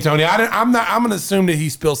wasn't me, Tony. I'm going to assume that he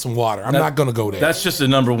spilled some water. I'm not going to go there. That's just a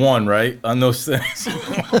number one, right? On those things.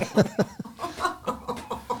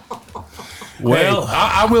 Well,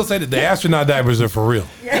 I will say that the astronaut diapers are for real.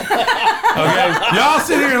 Okay, y'all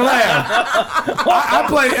sit here and laugh.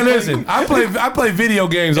 I play video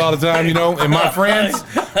games all the time, and my friends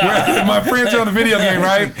are on the video game,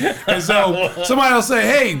 right? And so somebody will say,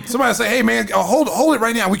 hey man, hold it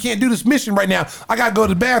right now. We can't do this mission right now. I gotta go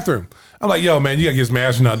to the bathroom. I'm like, yo, man, you gotta get some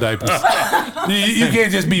astronaut diapers.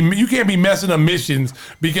 You can't be messing up missions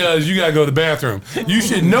because you gotta go to the bathroom. You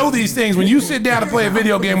should know these things when you sit down to play a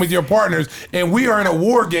video game with your partners, and we are in a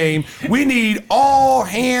war game. We need all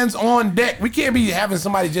hands on deck. We can't be having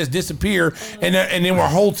somebody just disappear and then our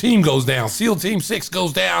whole team goes down. SEAL Team 6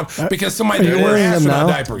 goes down because somebody did astronaut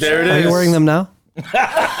diapers. There it is. Are you wearing them now?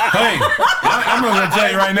 Hey, I'm going to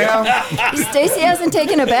tell you right now. Stacey hasn't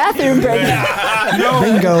taken a bathroom break.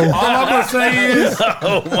 Bingo. All I'm going to say is,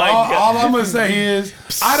 all I'm going to say is,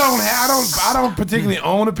 I don't particularly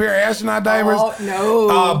own a pair of astronaut diapers. Oh,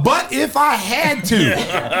 no. But if I had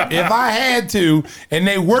to, and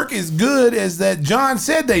they work as good as that John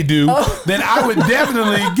said they do, then I would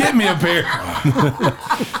definitely get me a pair.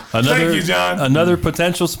 Thank you, John. Another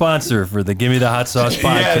potential sponsor for the Gimme the Hot Sauce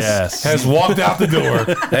podcast. Yes, has walked out the door.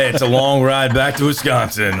 Hey, it's a long ride back to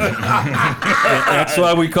Wisconsin. That's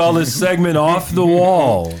why we call this segment Off the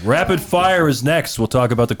Wall. Rapid Fire is next. We'll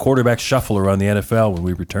talk about the quarterback shuffle around the NFL when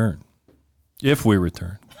we return. If we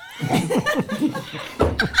return.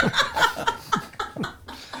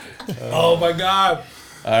 Oh, my God.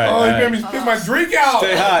 All right, Oh, you made me spit my drink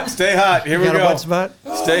out. Stay hot. Here we Got a go. wet spot?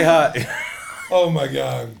 Stay hot. Oh, my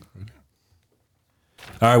God.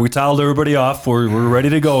 All right, we toweled everybody off. We're ready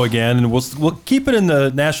to go again, and we'll keep it in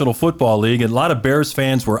the National Football League. And a lot of Bears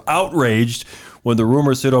fans were outraged when the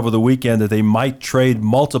rumors hit over the weekend that they might trade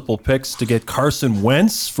multiple picks to get Carson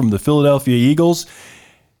Wentz from the Philadelphia Eagles.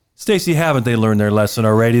 Stacey, haven't they learned their lesson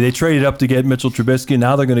already? They traded up to get Mitchell Trubisky.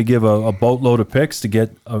 Now they're going to give a boatload of picks to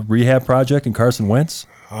get a rehab project in Carson Wentz?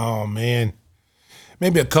 Oh, man.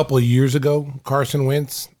 Maybe a couple of years ago, Carson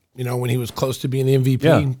Wentz, when he was close to being the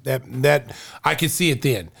MVP, that I could see it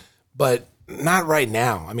then, but not right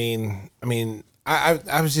now.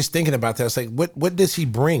 I was just thinking about that. It's like, what does he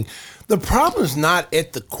bring? The problem is not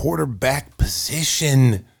at the quarterback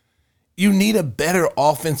position. You need a better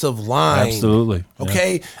offensive line. Absolutely.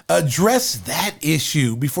 Okay? Address that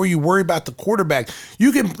issue before you worry about the quarterback.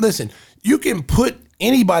 You can put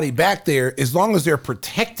anybody back there as long as they're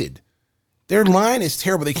protected. Their line is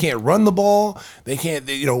terrible. They can't run the ball. They can't,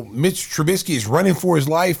 Mitch Trubisky is running for his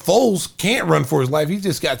life. Foles can't run for his life. He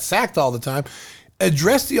just got sacked all the time.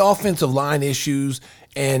 Address the offensive line issues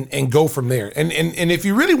and go from there. And if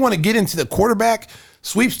you really want to get into the quarterback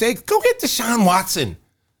sweepstakes, go get Deshaun Watson.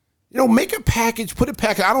 Make a package, put a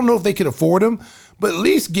package. I don't know if they can afford him, but at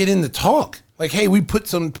least get in the talk. Like, hey, we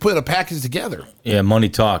put a package together. Yeah, money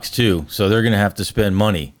talks too. So they're going to have to spend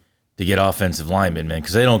money to get offensive linemen, man,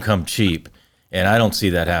 because they don't come cheap. And I don't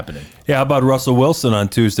see that happening. Yeah, how about Russell Wilson on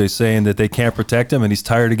Tuesday saying that they can't protect him and he's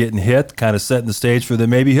tired of getting hit, kind of setting the stage for them.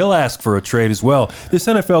 Maybe he'll ask for a trade as well. This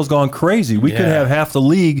NFL's gone crazy. We could have half the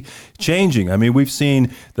league changing. I mean, we've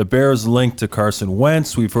seen the Bears linked to Carson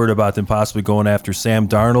Wentz. We've heard about them possibly going after Sam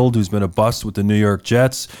Darnold, who's been a bust with the New York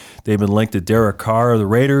Jets. They've been linked to Derek Carr of the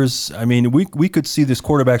Raiders. I mean, we could see this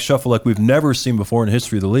quarterback shuffle like we've never seen before in the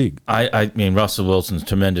history of the league. I mean, Russell Wilson's a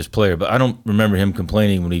tremendous player, but I don't remember him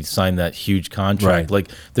complaining when he signed that huge contract. Right. Like,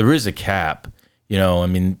 there is a cap. I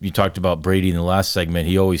mean, you talked about Brady in the last segment.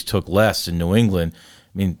 He always took less in New England.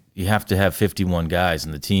 I mean, you have to have 51 guys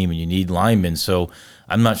in the team, and you need linemen. So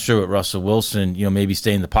I'm not sure what Russell Wilson, maybe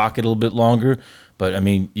stay in the pocket a little bit longer. But, I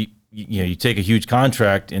mean, you take a huge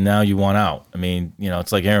contract, and now you want out. I mean,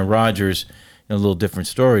 it's like Aaron Rodgers, a little different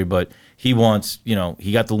story, but he wants,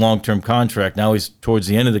 he got the long-term contract. Now he's towards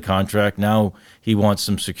the end of the contract. Now he wants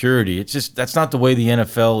some security. It's just, that's not the way the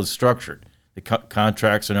NFL is structured. The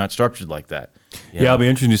contracts are not structured like that. Yeah, it'll be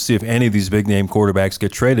interesting to see if any of these big-name quarterbacks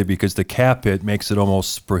get traded because the cap hit makes it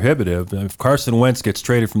almost prohibitive. If Carson Wentz gets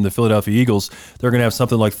traded from the Philadelphia Eagles, they're going to have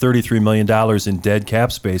something like $33 million in dead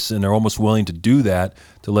cap space, and they're almost willing to do that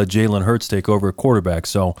to let Jalen Hurts take over a quarterback.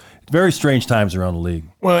 So very strange times around the league.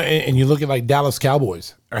 Well, and you look at like Dallas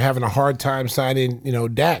Cowboys are having a hard time signing,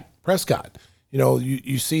 Dak Prescott.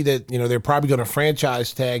 You see that, they're probably going to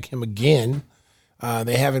franchise tag him again.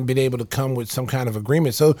 They haven't been able to come with some kind of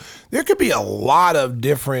agreement. So there could be a lot of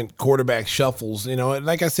different quarterback shuffles. And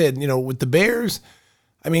like I said, with the Bears,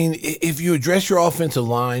 I mean, if you address your offensive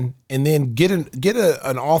line and then get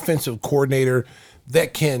an offensive coordinator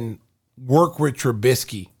that can work with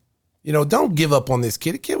Trubisky, don't give up on this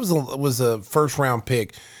kid. The kid was a first-round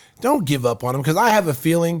pick. Don't give up on him because I have a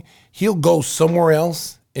feeling he'll go somewhere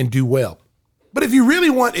else and do well. But if you really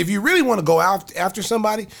want to go after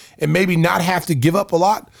somebody and maybe not have to give up a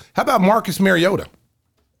lot, how about Marcus Mariota?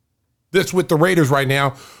 That's with the Raiders right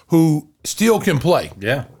now, who still can play.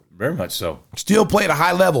 Yeah, very much so. Still play at a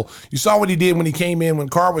high level. You saw what he did when he came in when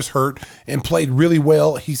Carr was hurt and played really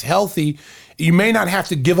well. He's healthy. You may not have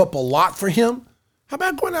to give up a lot for him. How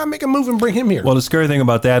about going out and make a move and bring him here? Well, the scary thing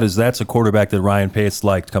about that is that's a quarterback that Ryan Pace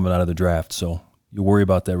liked coming out of the draft, so you worry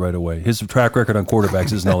about that right away. His track record on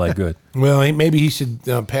quarterbacks isn't all that good. Well, maybe he should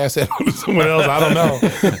pass that on to someone else. I don't know.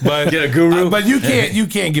 But get a guru. But you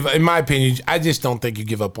can't give up. In my opinion, I just don't think you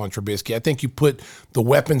give up on Trubisky. I think you put the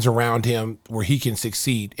weapons around him where he can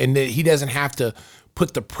succeed, and that he doesn't have to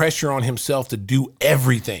put the pressure on himself to do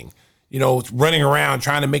everything. Running around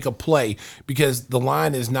trying to make a play because the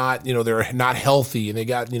line is not, they're not healthy and they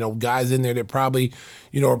got, guys in there that probably,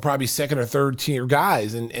 are probably second or third tier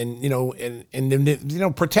guys and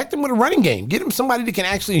then, protect them with a running game. Get him somebody that can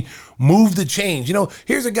actually move the chains.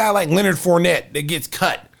 Here's a guy like Leonard Fournette that gets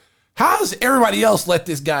cut. How does everybody else let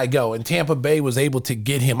this guy go? And Tampa Bay was able to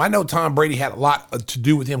get him. I know Tom Brady had a lot to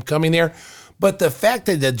do with him coming there, but the fact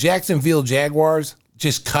that the Jacksonville Jaguars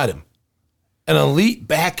just cut him. An elite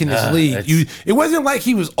back in this league. It wasn't like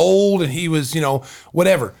he was old and he was,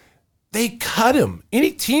 whatever. They cut him.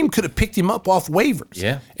 Any team could have picked him up off waivers.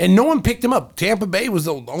 Yeah. And no one picked him up. Tampa Bay was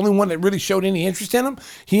the only one that really showed any interest in him.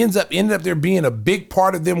 He ended up there being a big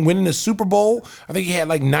part of them winning the Super Bowl. I think he had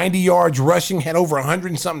like 90 yards rushing, had over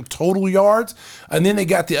 100 and something total yards. And then they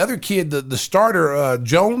got the other kid, the starter,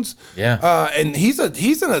 Jones. Yeah. And he's a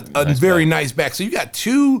very nice back. So you got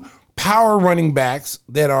two power running backs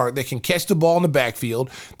that can catch the ball in the backfield.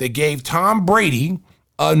 They gave Tom Brady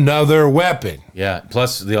another weapon. Yeah.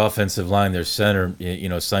 Plus the offensive line, their center,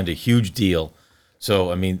 signed a huge deal.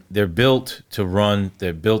 So I mean, they're built to run.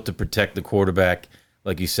 They're built to protect the quarterback.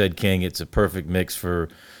 Like you said, King, it's a perfect mix for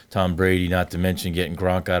Tom Brady. Not to mention getting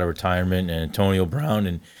Gronk out of retirement and Antonio Brown.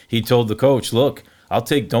 And he told the coach, "Look,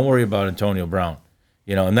 don't worry about Antonio Brown."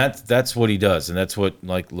 And that's what he does, and that's what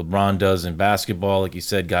like LeBron does in basketball. Like you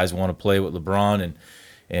said, guys want to play with LeBron,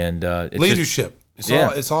 and it's leadership.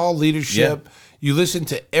 It's all leadership. Yeah. You listen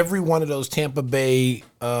to every one of those Tampa Bay,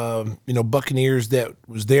 Buccaneers that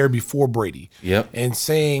was there before Brady, and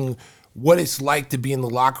saying what it's like to be in the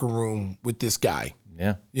locker room with this guy.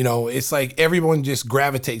 Yeah. It's like everyone just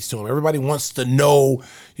gravitates to him. Everybody wants to know,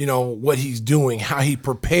 what he's doing, how he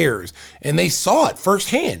prepares. And they saw it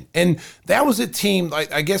firsthand. And that was a team,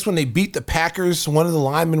 like I guess when they beat the Packers, one of the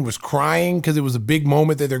linemen was crying because it was a big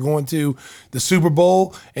moment that they're going to the Super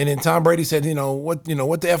Bowl. And then Tom Brady said, what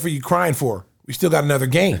the F are you crying for? We still got another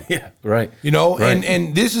game. Yeah, right. Right.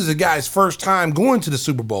 And this is a guy's first time going to the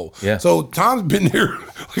Super Bowl. Yeah. So Tom's been there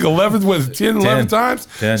like 11 times.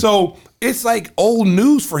 10. So it's like old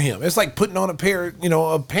news for him. It's like putting on a pair,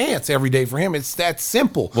 of pants every day for him. It's that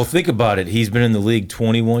simple. Well, think about it. He's been in the league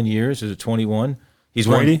 21 years. Is it 21? He's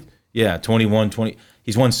Brady? won. Yeah, 21, 20.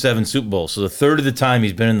 He's won 7 Super Bowls. So the third of the time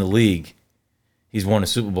he's been in the league, he's won a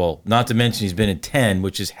Super Bowl. Not to mention he's been in 10,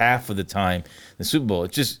 which is half of the time the Super Bowl.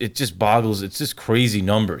 It just boggles. It's just crazy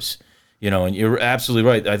numbers, And you're absolutely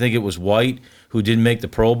right. I think it was White who didn't make the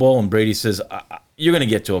Pro Bowl, and Brady says, "You're going to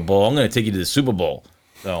get to a bowl. I'm going to take you to the Super Bowl."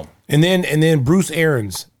 So. And then Bruce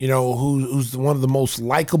Arians, who's one of the most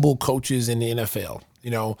likable coaches in the NFL.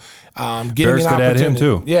 getting Bears an could add him, opportunity.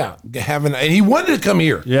 too. Yeah, and he wanted to come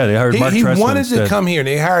here. Yeah, they hired Mark He Trestman wanted instead. to come here. And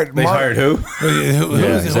they hired who?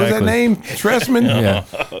 Who's that name? Trestman? Yeah.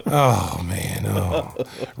 Oh, man. Oh.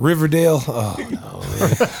 Riverdale. Oh, no.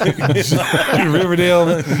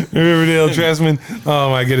 Riverdale Trestman. Oh,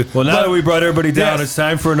 my goodness. Well, now that we brought everybody down, Yes. it's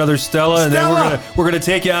time for another Stella, and then we're gonna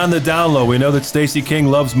take you on the down low. We know that Stacey King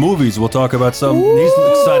loves movies. We'll talk about something he's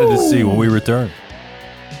excited to see when we return.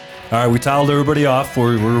 All right, we toweled everybody off.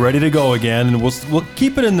 We're ready to go again, and we'll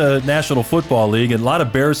keep it in the National Football League. And a lot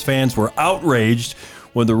of Bears fans were outraged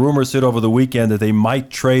when the rumors hit over the weekend that they might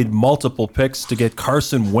trade multiple picks to get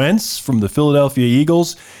Carson Wentz from the Philadelphia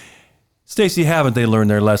Eagles. Stacey, haven't they learned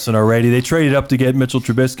their lesson already? They traded up to get Mitchell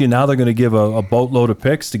Trubisky. Now they're going to give a boatload of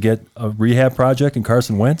picks to get a rehab project in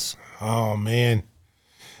Carson Wentz? Oh, man.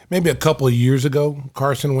 Maybe a couple of years ago,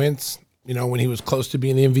 Carson Wentz, when he was close to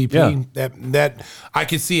being the MVP, that I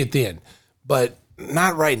could see it then, but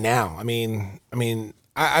not right now.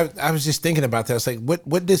 I was just thinking about that. It's like,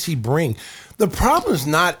 what does he bring? The problem is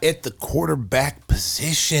not at the quarterback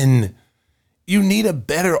position. You need a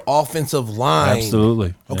better offensive line.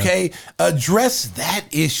 Absolutely. Okay? Address that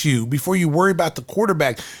issue before you worry about the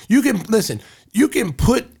quarterback. You can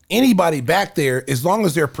put anybody back there as long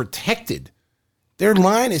as they're protected. Their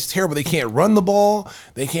line is terrible. They can't run the ball.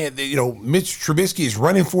 They can't, Mitch Trubisky is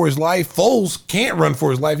running for his life. Foles can't run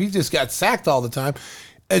for his life. He just got sacked all the time.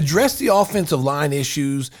 Address the offensive line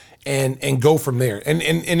issues and go from there. And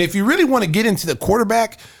if you really want to get into the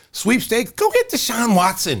quarterback sweepstakes, go get Deshaun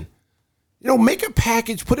Watson. Make a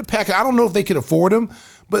package, put a package. I don't know if they could afford him,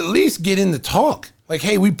 but at least get in the talk. Like,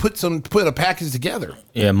 hey, we put a package together.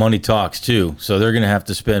 Yeah, money talks too. So they're going to have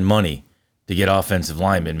to spend money to get offensive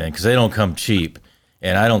linemen, man, because they don't come cheap.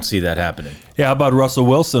 And I don't see that happening. Yeah, how about Russell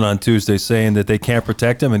Wilson on Tuesday saying that they can't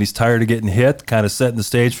protect him and he's tired of getting hit, kind of setting the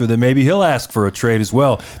stage for them. Maybe he'll ask for a trade as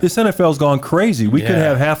well. This NFL's gone crazy. We could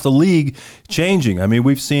have half the league changing.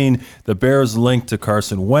 We've seen the Bears linked to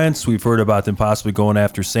Carson Wentz. We've heard about them possibly going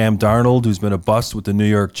after Sam Darnold, who's been a bust with the New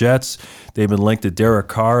York Jets. They've been linked to Derek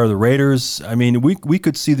Carr of the Raiders. We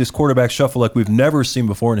could see this quarterback shuffle like we've never seen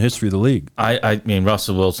before in the history of the league. I mean,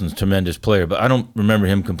 Russell Wilson's a tremendous player, but I don't remember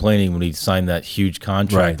him complaining when he signed that huge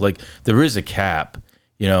contract. Right. Like, there is a cap.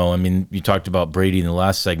 You talked about Brady in the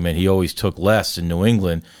last segment. He always took less in New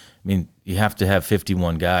England. You have to have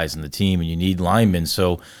 51 guys in the team, and you need linemen.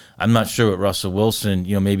 So I'm not sure what Russell Wilson,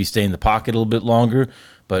 maybe stay in the pocket a little bit longer.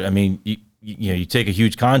 But, you take a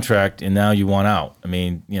huge contract, and now you want out.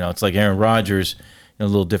 It's like Aaron Rodgers, a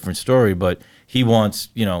little different story, but he wants,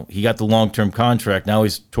 he got the long-term contract. Now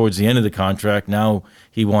he's towards the end of the contract. Now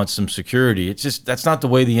he wants some security. It's just, that's not the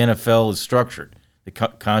way the NFL is structured. The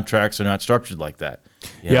contracts are not structured like that.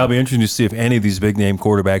 Yeah, it'll be interesting to see if any of these big-name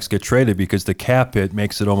quarterbacks get traded because the cap hit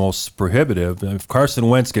makes it almost prohibitive. If Carson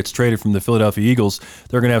Wentz gets traded from the Philadelphia Eagles,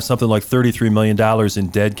 they're going to have something like $33 million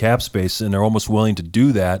in dead cap space, and they're almost willing to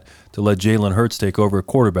do that to let Jalen Hurts take over a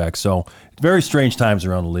quarterback. So very strange times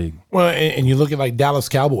around the league. Well, and you look at like Dallas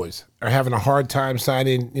Cowboys are having a hard time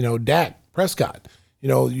signing, Dak Prescott.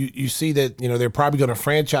 You see that, they're probably going to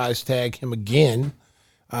franchise tag him again.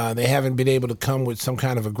 They haven't been able to come with some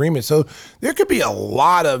kind of agreement. So there could be a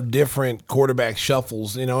lot of different quarterback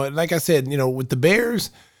shuffles. Like I said, with the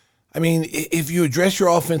Bears, if you address your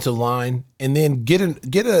offensive line and then get an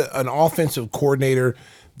offensive coordinator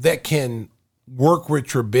that can work with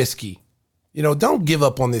Trubisky, don't give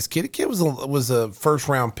up on this kid. The kid was a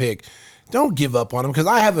first-round pick. Don't give up on him because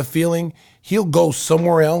I have a feeling he'll go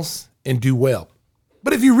somewhere else and do well.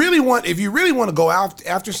 But if you really want to go out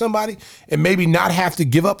after somebody and maybe not have to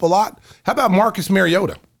give up a lot, how about Marcus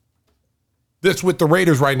Mariota? That's with the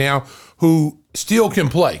Raiders right now, who still can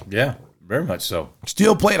play. Yeah, very much so.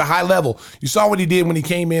 Still play at a high level. You saw what he did when he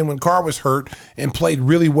came in when Carr was hurt and played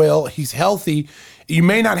really well. He's healthy. You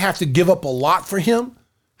may not have to give up a lot for him.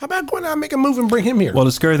 How about going out and make a move and bring him here? Well,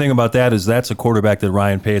 the scary thing about that is that's a quarterback that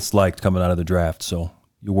Ryan Pace liked coming out of the draft, so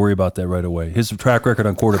you worry about that right away. His track record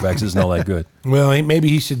on quarterbacks isn't all that good. Well, maybe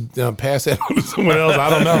he should pass that on to someone else. I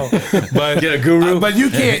don't know. But get a guru. But you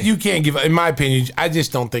can't give up. In my opinion, I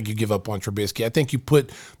just don't think you give up on Trubisky. I think you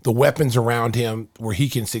put the weapons around him where he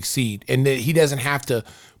can succeed, and that he doesn't have to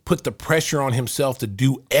put the pressure on himself to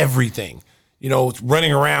do everything.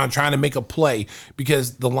 Running around trying to make a play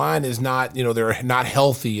because the line is not, they're not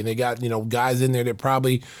healthy and they got, guys in there that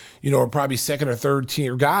probably, are probably second or third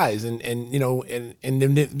tier guys and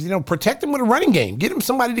then protect them with a running game. Get him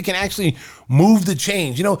somebody that can actually move the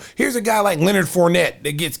chains. Here's a guy like Leonard Fournette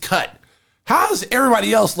that gets cut. How does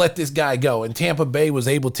everybody else let this guy go? And Tampa Bay was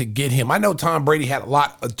able to get him. I know Tom Brady had a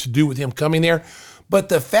lot to do with him coming there, but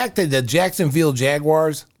the fact that the Jacksonville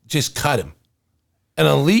Jaguars just cut him.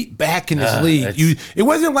 an elite back in this league. It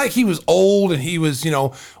wasn't like he was old and he was,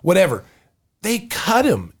 whatever. They cut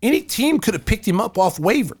him. Any team could have picked him up off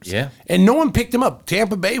waivers. Yeah. And no one picked him up.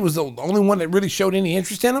 Tampa Bay was the only one that really showed any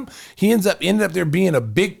interest in him. He ended up there being a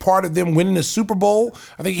big part of them winning the Super Bowl.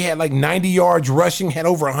 I think he had like 90 yards rushing, had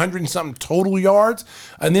over 100 and something total yards.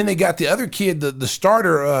 And then they got the other kid, the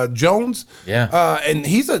starter, Jones. Yeah. And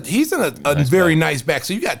he's a very nice back.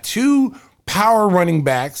 So you got two power running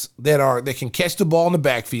backs that can catch the ball in the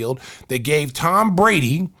backfield. They gave Tom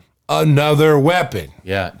Brady another weapon.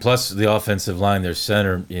 Yeah. Plus the offensive line, their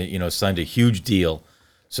center, signed a huge deal.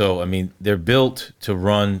 So, I mean, they're built to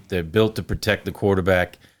run. They're built to protect the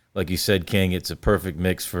quarterback. Like you said, King, it's a perfect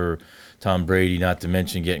mix for Tom Brady, not to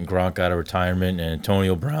mention getting Gronk out of retirement and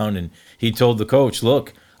Antonio Brown. And he told the coach,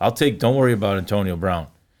 look, don't worry about Antonio Brown.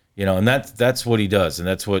 And that's what he does. And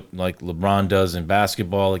that's what, like, LeBron does in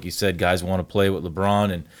basketball. Like you said, guys want to play with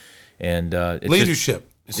LeBron. And it's leadership.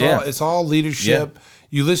 It's all leadership. Yeah.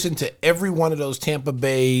 You listen to every one of those Tampa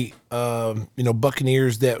Bay,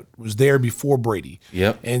 Buccaneers that was there before Brady,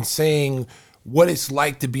 and saying what it's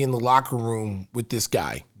like to be in the locker room with this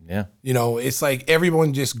guy. Yeah, it's like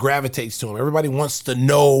everyone just gravitates to him. Everybody wants to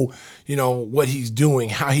know, what he's doing,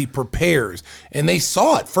 how he prepares, and they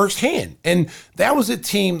saw it firsthand. And that was a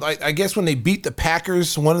team. Like, I guess when they beat the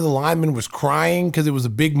Packers, one of the linemen was crying because it was a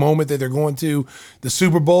big moment that they're going to the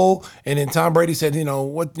Super Bowl, and then Tom Brady said,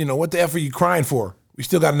 what the F are you crying for? We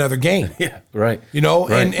still got another game. Yeah, right.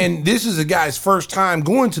 Right. And this is a guy's first time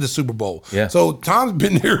going to the Super Bowl. Yeah. So Tom's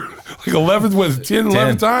been there like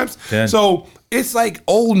 11 times. 10. So it's like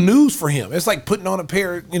old news for him. It's like putting on a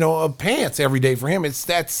pair, of pants every day for him. It's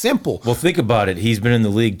that simple. Well, think about it. He's been in the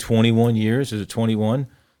league 21 years. Is it 21?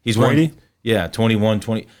 He's Brady? won. Yeah, 21,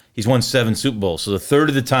 20. He's won 7 Super Bowls. So the third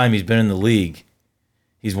of the time he's been in the league,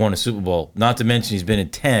 he's won a Super Bowl. Not to mention he's been in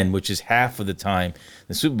 10, which is half of the time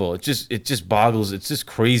the Super Bowl. It just boggles. It's just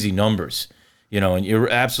crazy numbers, And you're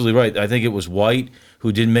absolutely right. I think it was White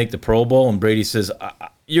who didn't make the Pro Bowl, and Brady says,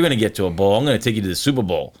 "You're going to get to a bowl. I'm going to take you to the Super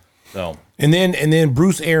Bowl." So and then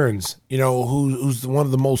Bruce Arians, who's one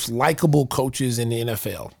of the most likable coaches in the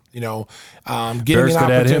NFL. Getting Bears an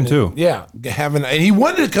could add him too. Yeah, and he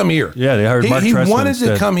wanted to come here. Yeah, they hired Mark Trestman. He wanted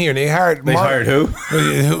instead. to come here. They hired who?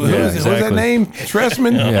 Who's that name?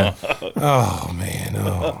 Trestman? Yeah. Oh, man.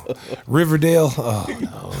 Oh. Riverdale. Oh,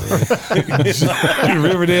 no.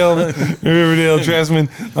 Riverdale Trestman.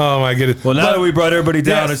 Oh, my goodness. Well, now that we brought everybody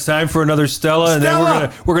down, it's time for another Stella, and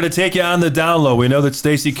then we're gonna take you on the down low. We know that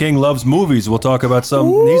Stacey King loves movies. We'll talk about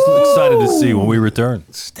something he's excited to see when we return.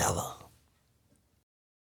 Stella.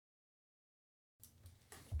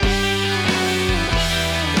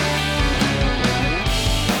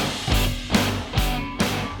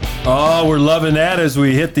 Oh, we're loving that as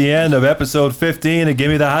we hit the end of episode 15 of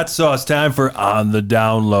Gimme the Hot Sauce. Time for On the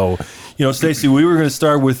Down Low. Stacey, we were going to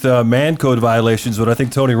start with man code violations, but I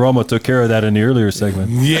think Tony Romo took care of that in the earlier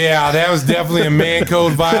segment. Yeah, that was definitely a man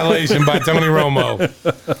code violation by Tony Romo.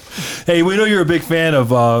 Hey, we know you're a big fan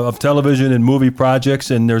of television and movie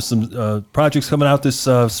projects, and there's some projects coming out this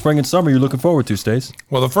spring and summer you're looking forward to, Stace.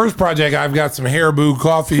 Well, the first project, I've got some Haribo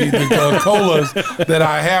coffee colas that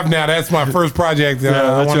I have now. That's my first project.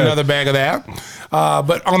 I want another bag of that.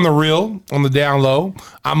 But on the down low,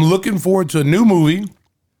 I'm looking forward to a new movie.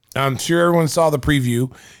 I'm sure everyone saw the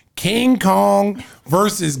preview. King Kong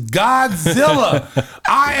versus Godzilla.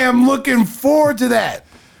 I am looking forward to that.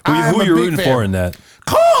 Who are you rooting for in that?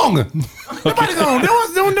 Kong. Nobody no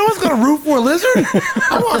one's gonna root for a lizard.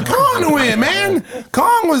 I want Kong to win, man.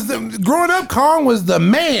 Growing up, Kong was the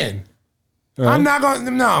man. Right. I'm not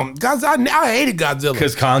gonna I hated Godzilla.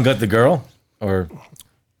 Because Kong got the girl? Or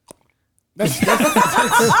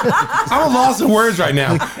I'm lost in words right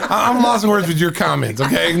now. I'm lost in words with your comments,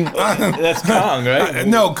 okay? That's Kong, right?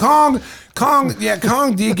 No, Kong, yeah,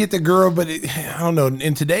 Kong did get the girl, but I don't know.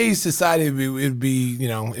 In today's society, it would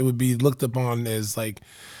be looked upon as like,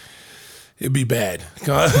 it'd be bad.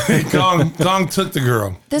 Kong took the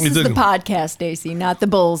girl. This is the podcast, Stacey, not the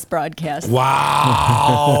Bulls broadcast.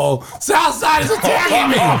 Wow. Southside is attacking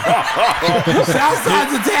me.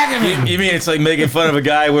 Southside's attacking me. You mean it's like making fun of a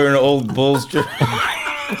guy wearing an old Bulls jersey?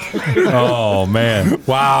 Oh, man.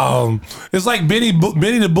 Wow. It's like Benny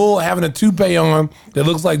the Bull having a toupee on that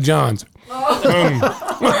looks like John's.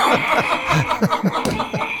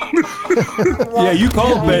 Yeah, you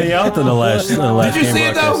called Benny out in the last Did you see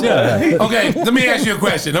it though? Yeah. Okay, let me ask you a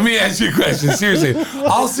question. Seriously.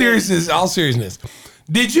 All seriousness.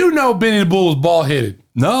 Did you know Benny the Bull was bald-headed?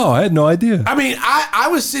 No, I had no idea. I mean, I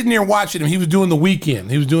was sitting there watching him. He was doing the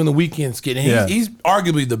weekend. He was doing the weekend skit. And he's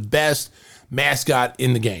arguably the best mascot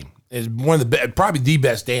in the game. is one of the probably the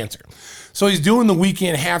best dancer. So he's doing the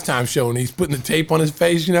Weekend halftime show, and he's putting the tape on his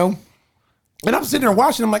face, you know. And I'm sitting there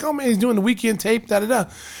watching. I'm like, oh man, he's doing the Weekend tape, da da da.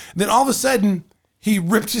 Then all of a sudden, he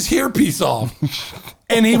ripped his hairpiece off,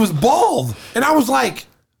 and he was bald. And I was like,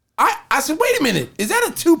 I said, wait a minute, is that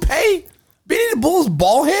a toupee? Benny the Bull's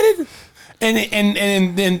bald headed?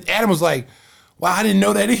 And then Adam was like, wow, I didn't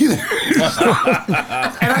know that either.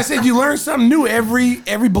 And I said, you learn something new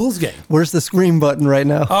every Bulls game. Where's the scream button right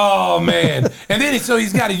now? Oh man! And then so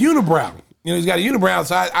he's got a unibrow. You know, he's got a unibrow.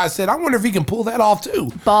 So I said, I wonder if he can pull that off too.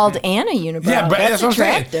 Bald and a unibrow. Yeah, but that's what I'm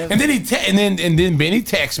attractive. saying. And then Benny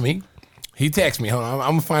texts me. He texts me. Hold on,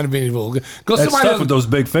 I'm gonna find a Benny Bull. Go That's tough with those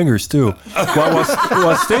big fingers too.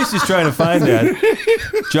 While Stacey's trying to find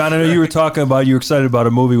that, John, I know you were talking about you're excited about a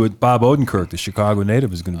movie with Bob Odenkirk, the Chicago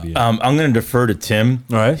native, is going to be in. I'm going to defer to Tim.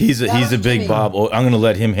 All right, he's a big Bob. I'm going to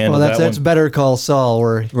let him handle that. That's one. Better Call Saul,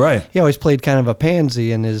 where right. He always played kind of a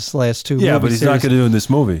pansy in his last two. Yeah, movie but he's series. not going to do in this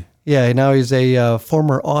movie. Yeah, now he's a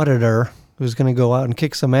former auditor who's going to go out and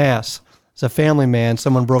kick some ass. He's a family man.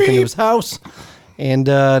 Someone broke into his house, and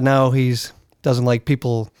now he's doesn't like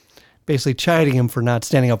people basically chiding him for not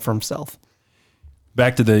standing up for himself.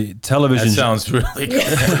 Back to the television. That sounds really good.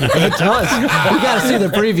 It does. You got to see the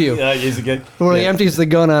preview. Yeah, he's a good. Where he empties the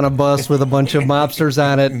gun on a bus with a bunch of mobsters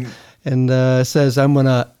on it and says, I'm going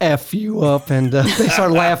to F you up. And they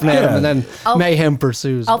start laughing at him, and then mayhem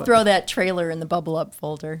pursues. I'll throw that trailer in the bubble up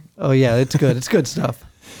folder. Oh, yeah, it's good. It's good stuff.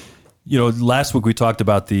 You know, last week we talked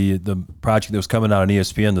about the project that was coming out on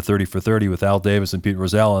ESPN, the 30 for 30 with Al Davis and Pete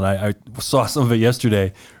Rozelle, and I saw some of it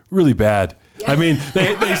yesterday. Really bad. I mean,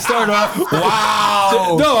 they start off.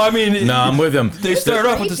 Wow. No, I mean, No, I'm with him. They start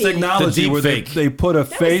off with this technology deep where fake. they put a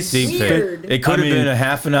face. Deep fake. It could have been a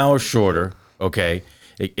half an hour shorter. Okay.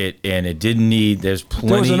 It didn't need. There's plenty.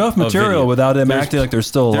 There was enough material without them acting like they're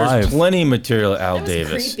still alive. There's plenty of material. Al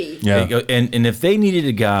Davis. Creepy. Yeah. And if they needed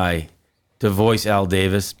a guy to voice Al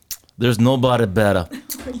Davis, there's nobody better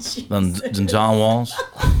than John Walsh.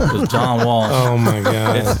 Because John Walsh. Oh my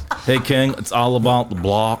God. Hey King, it's all about the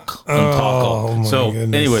block and taco. my So,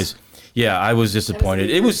 goodness. anyways, yeah, I was disappointed.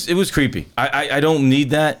 It was creepy. I don't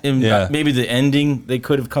need that. And maybe the ending they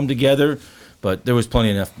could have come together, but there was plenty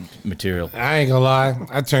enough material. I ain't gonna lie.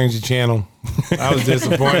 I changed the channel. I was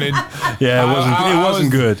disappointed. Yeah, it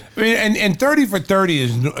wasn't good. I mean, and 30 for 30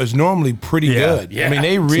 is normally pretty good. Yeah. I mean,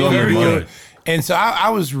 they really Very good. good. And so I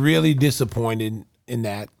was really disappointed in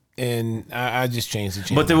that. And I just changed the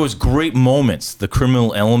channel. But there was great moments. The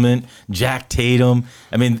criminal element, Jack Tatum.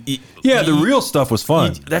 I mean, the real stuff was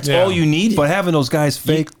fun. That's all you needed. But having those guys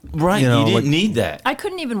fake, Right, you know, you didn't need that. I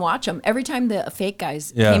couldn't even watch them. Every time the fake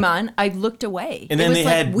guys Yeah. came on, I looked away. And then It they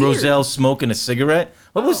was, had weird. Rozelle smoking a cigarette.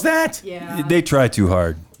 What was that? Yeah. they try too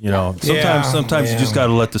hard. You know, sometimes you just got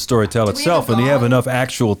to let the story tell itself, and they have enough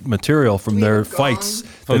actual material from their fights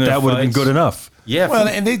that would have been good enough. Yeah. Well,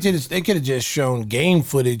 and they could have just shown game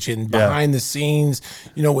footage and behind the scenes,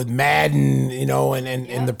 you know, with Madden, you know,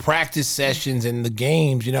 and the practice sessions and the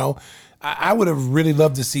games, you know. I would have really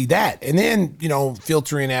loved to see that, and then you know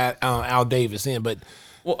filtering out Al Davis in. But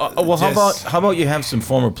how about you have some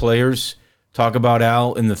former players talk about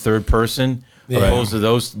Al in the third person, opposed to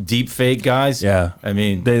those deep fake guys? Yeah, I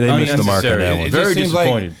mean they missed the mark on that one. Very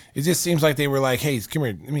disappointed. It just seems like they were like, "Hey, come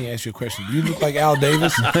here. Let me ask you a question. Do you look like Al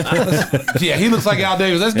Davis?" Yeah, he looks like Al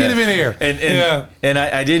Davis. Let's get him in here. And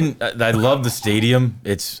I didn't. I love the stadium.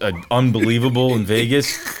 It's unbelievable in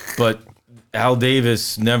Vegas, but Al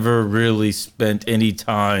Davis never really spent any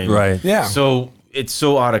time. Right. Yeah. So it's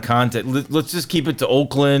so out of context. Let's just keep it to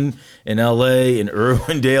Oakland and L.A. and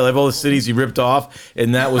Irwindale. I have all the cities he ripped off,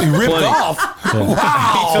 and that was ripped plenty. off.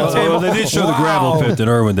 Wow. Well, they did show the gravel pit in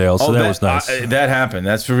Irwindale, so that was nice. That happened.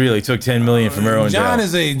 That's for real. He took $10 million from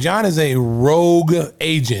Irwindale. John is a rogue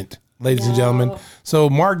agent, ladies and gentlemen.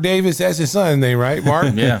 So Mark Davis, that's his son's name, right?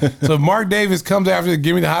 Mark? Yeah. So if Mark Davis comes after the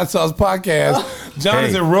Gimme the Hot Sauce podcast, John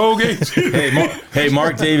is a rogue agent.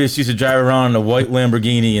 Mark Davis used to drive around in a white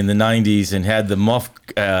Lamborghini in the 90s and had the muff,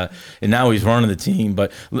 and now he's running the team.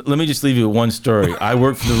 But let me just leave you with one story. I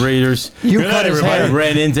worked for the Raiders. I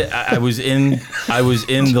ran into. I was in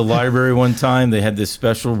the library one time. They had this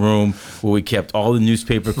special room where we kept all the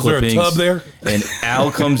newspaper clippings. Is there a tub there? And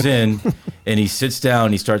Al comes in and he sits down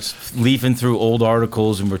and he starts leafing through old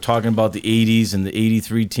articles, and we're talking about the 80s and the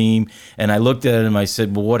 83 team. And I looked at him, I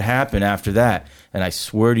said, well, what happened after that? And I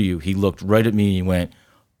swear to you, he looked right at me and he went,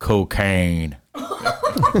 cocaine.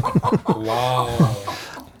 Wow.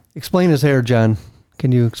 Explain his hair, John.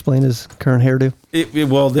 Can you explain his current hairdo?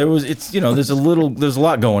 There's a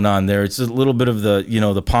lot going on there. It's a little bit of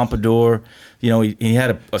the pompadour. You know, he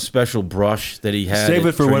had a special brush that he had. Save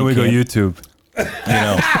it for when we go YouTube.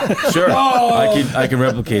 Sure, I can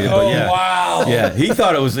replicate it. But wow. Yeah, he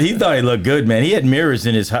thought he looked good, man. He had mirrors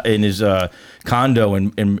in his condo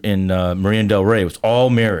in Marina Del Rey. It was all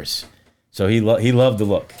mirrors. So he loved the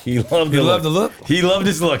look. He loved the look. He loved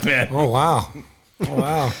his look, man. Oh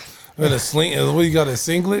wow. With a sling, what you got, a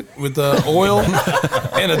singlet with oil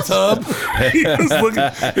and a tub? He was looking.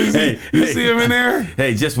 You see him in there?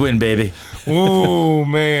 Hey, just win, baby. Oh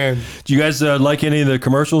man. Do you guys like any of the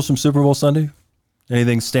commercials from Super Bowl Sunday?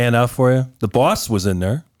 Anything stand out for you? The Boss was in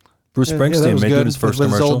there. Bruce Springsteen making his first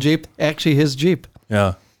commercial. His old Jeep, actually his Jeep.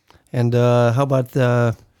 Yeah. And how about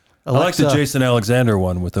the I like the Jason Alexander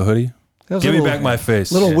one with the hoodie. Give me back my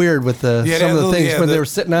face. A little weird with some of the things when they were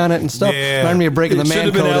sitting on it and stuff. Reminded me of breaking the man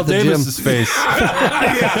code at the gym. Davis's face.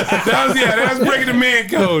 that was breaking the man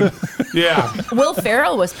code. Yeah. Will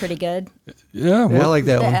Ferrell was pretty good. Yeah, I like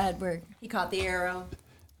that The one. ad where he caught the arrow.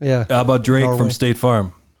 Yeah. How about Drake from State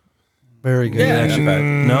Farm? Very good. Yeah,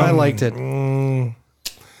 No, I liked it.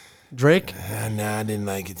 Drake? No, I didn't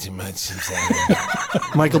like it too much.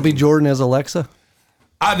 Michael B. Jordan as Alexa?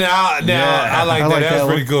 I like that. That's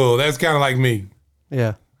pretty cool. That's kind of like me.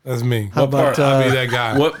 Yeah. That's me. How about, I'll be that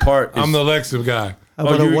guy. What part? I'm the Alexa guy. How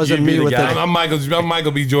about it wasn't me with I'm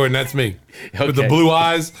Michael B. Jordan. That's me with the blue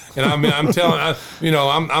eyes, and I'm telling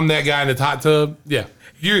I'm that guy in the hot tub. Yeah,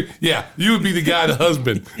 you would be the guy, the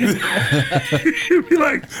husband. You'd be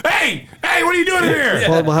like, hey, what are you doing here?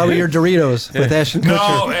 Well, how about your Doritos with Ashton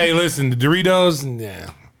Kutcher? No, hey, listen, the Doritos,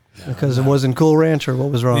 yeah. Because it wasn't Cool Ranch, or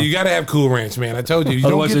what was wrong? You got to have Cool Ranch, man. I told you.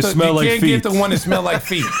 Otherwise they smell like can't feet. get the one that smell like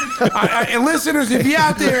feet. And listeners, if you're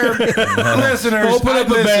out there, listeners, open up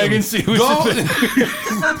a bag and see what you think.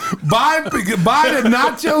 buy the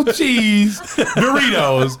nacho cheese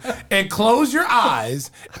Doritos and close your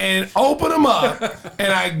eyes and open them up,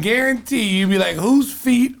 and I guarantee you'll be like, whose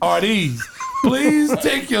feet are these? Please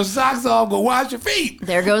take your socks off, go wash your feet.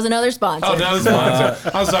 There goes another sponsor. Oh, another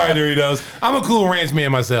sponsor. I'm sorry, Doritos. I'm a Cool Ranch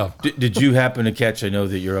man myself. Did you happen to catch? I know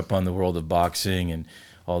that you're up on the world of boxing and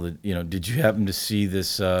all the. Did you happen to see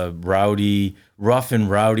this rough and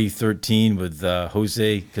rowdy 13 with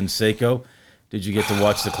Jose Canseco? Did you get to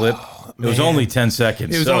watch the clip? It was only 10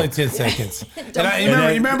 seconds. It was only 10 seconds.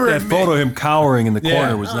 And remember that photo of him cowering in the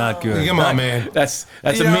corner was not good. Come on, man. That's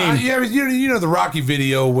a meme. You know the Rocky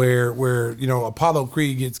video where Apollo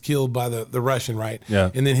Creed gets killed by the Russian, right? Yeah.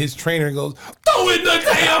 And then his trainer goes, throw in the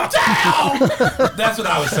damn towel. That's what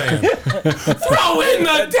I was saying. Throw in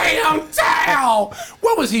the damn towel.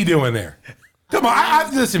 What was he doing there? Come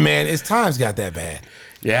on, listen, man. His time's got that bad.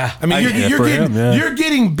 Yeah. I mean, you're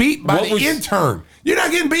getting beat by the intern. You're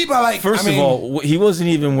not getting beat by First of all, he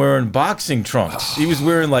wasn't even wearing boxing trunks. He was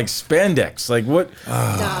wearing like spandex. Like what?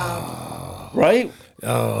 Right?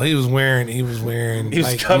 Oh, he was wearing. He was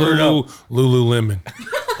like covered up. Lululemon.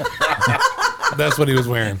 That's what he was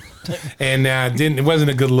wearing, and it wasn't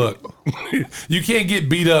a good look. You can't get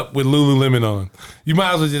beat up with Lululemon on. You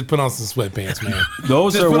might as well just put on some sweatpants, man.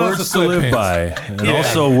 Those are words to live by, and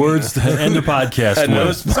also words to end the podcast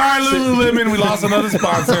with. Sorry, Lululemon, we lost another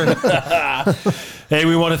sponsor. Hey,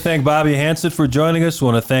 we want to thank Bobby Hansen for joining us. We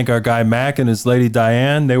want to thank our guy Mac and his lady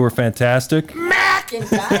Diane. They were fantastic. Mac and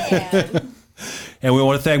Diane. And we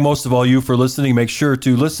want to thank most of all you for listening. Make sure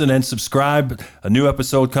to listen and subscribe. A new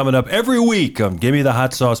episode coming up every week on Gimme the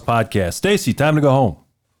Hot Sauce podcast. Stacey, time to go home.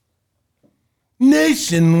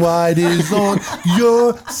 Nationwide is on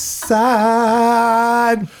your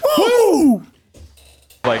side. Woo! Oh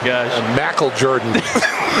my gosh. Mackle Jordan.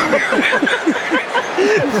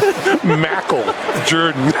 Mackle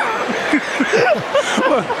Jordan.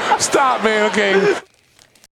 Stop, man. Okay.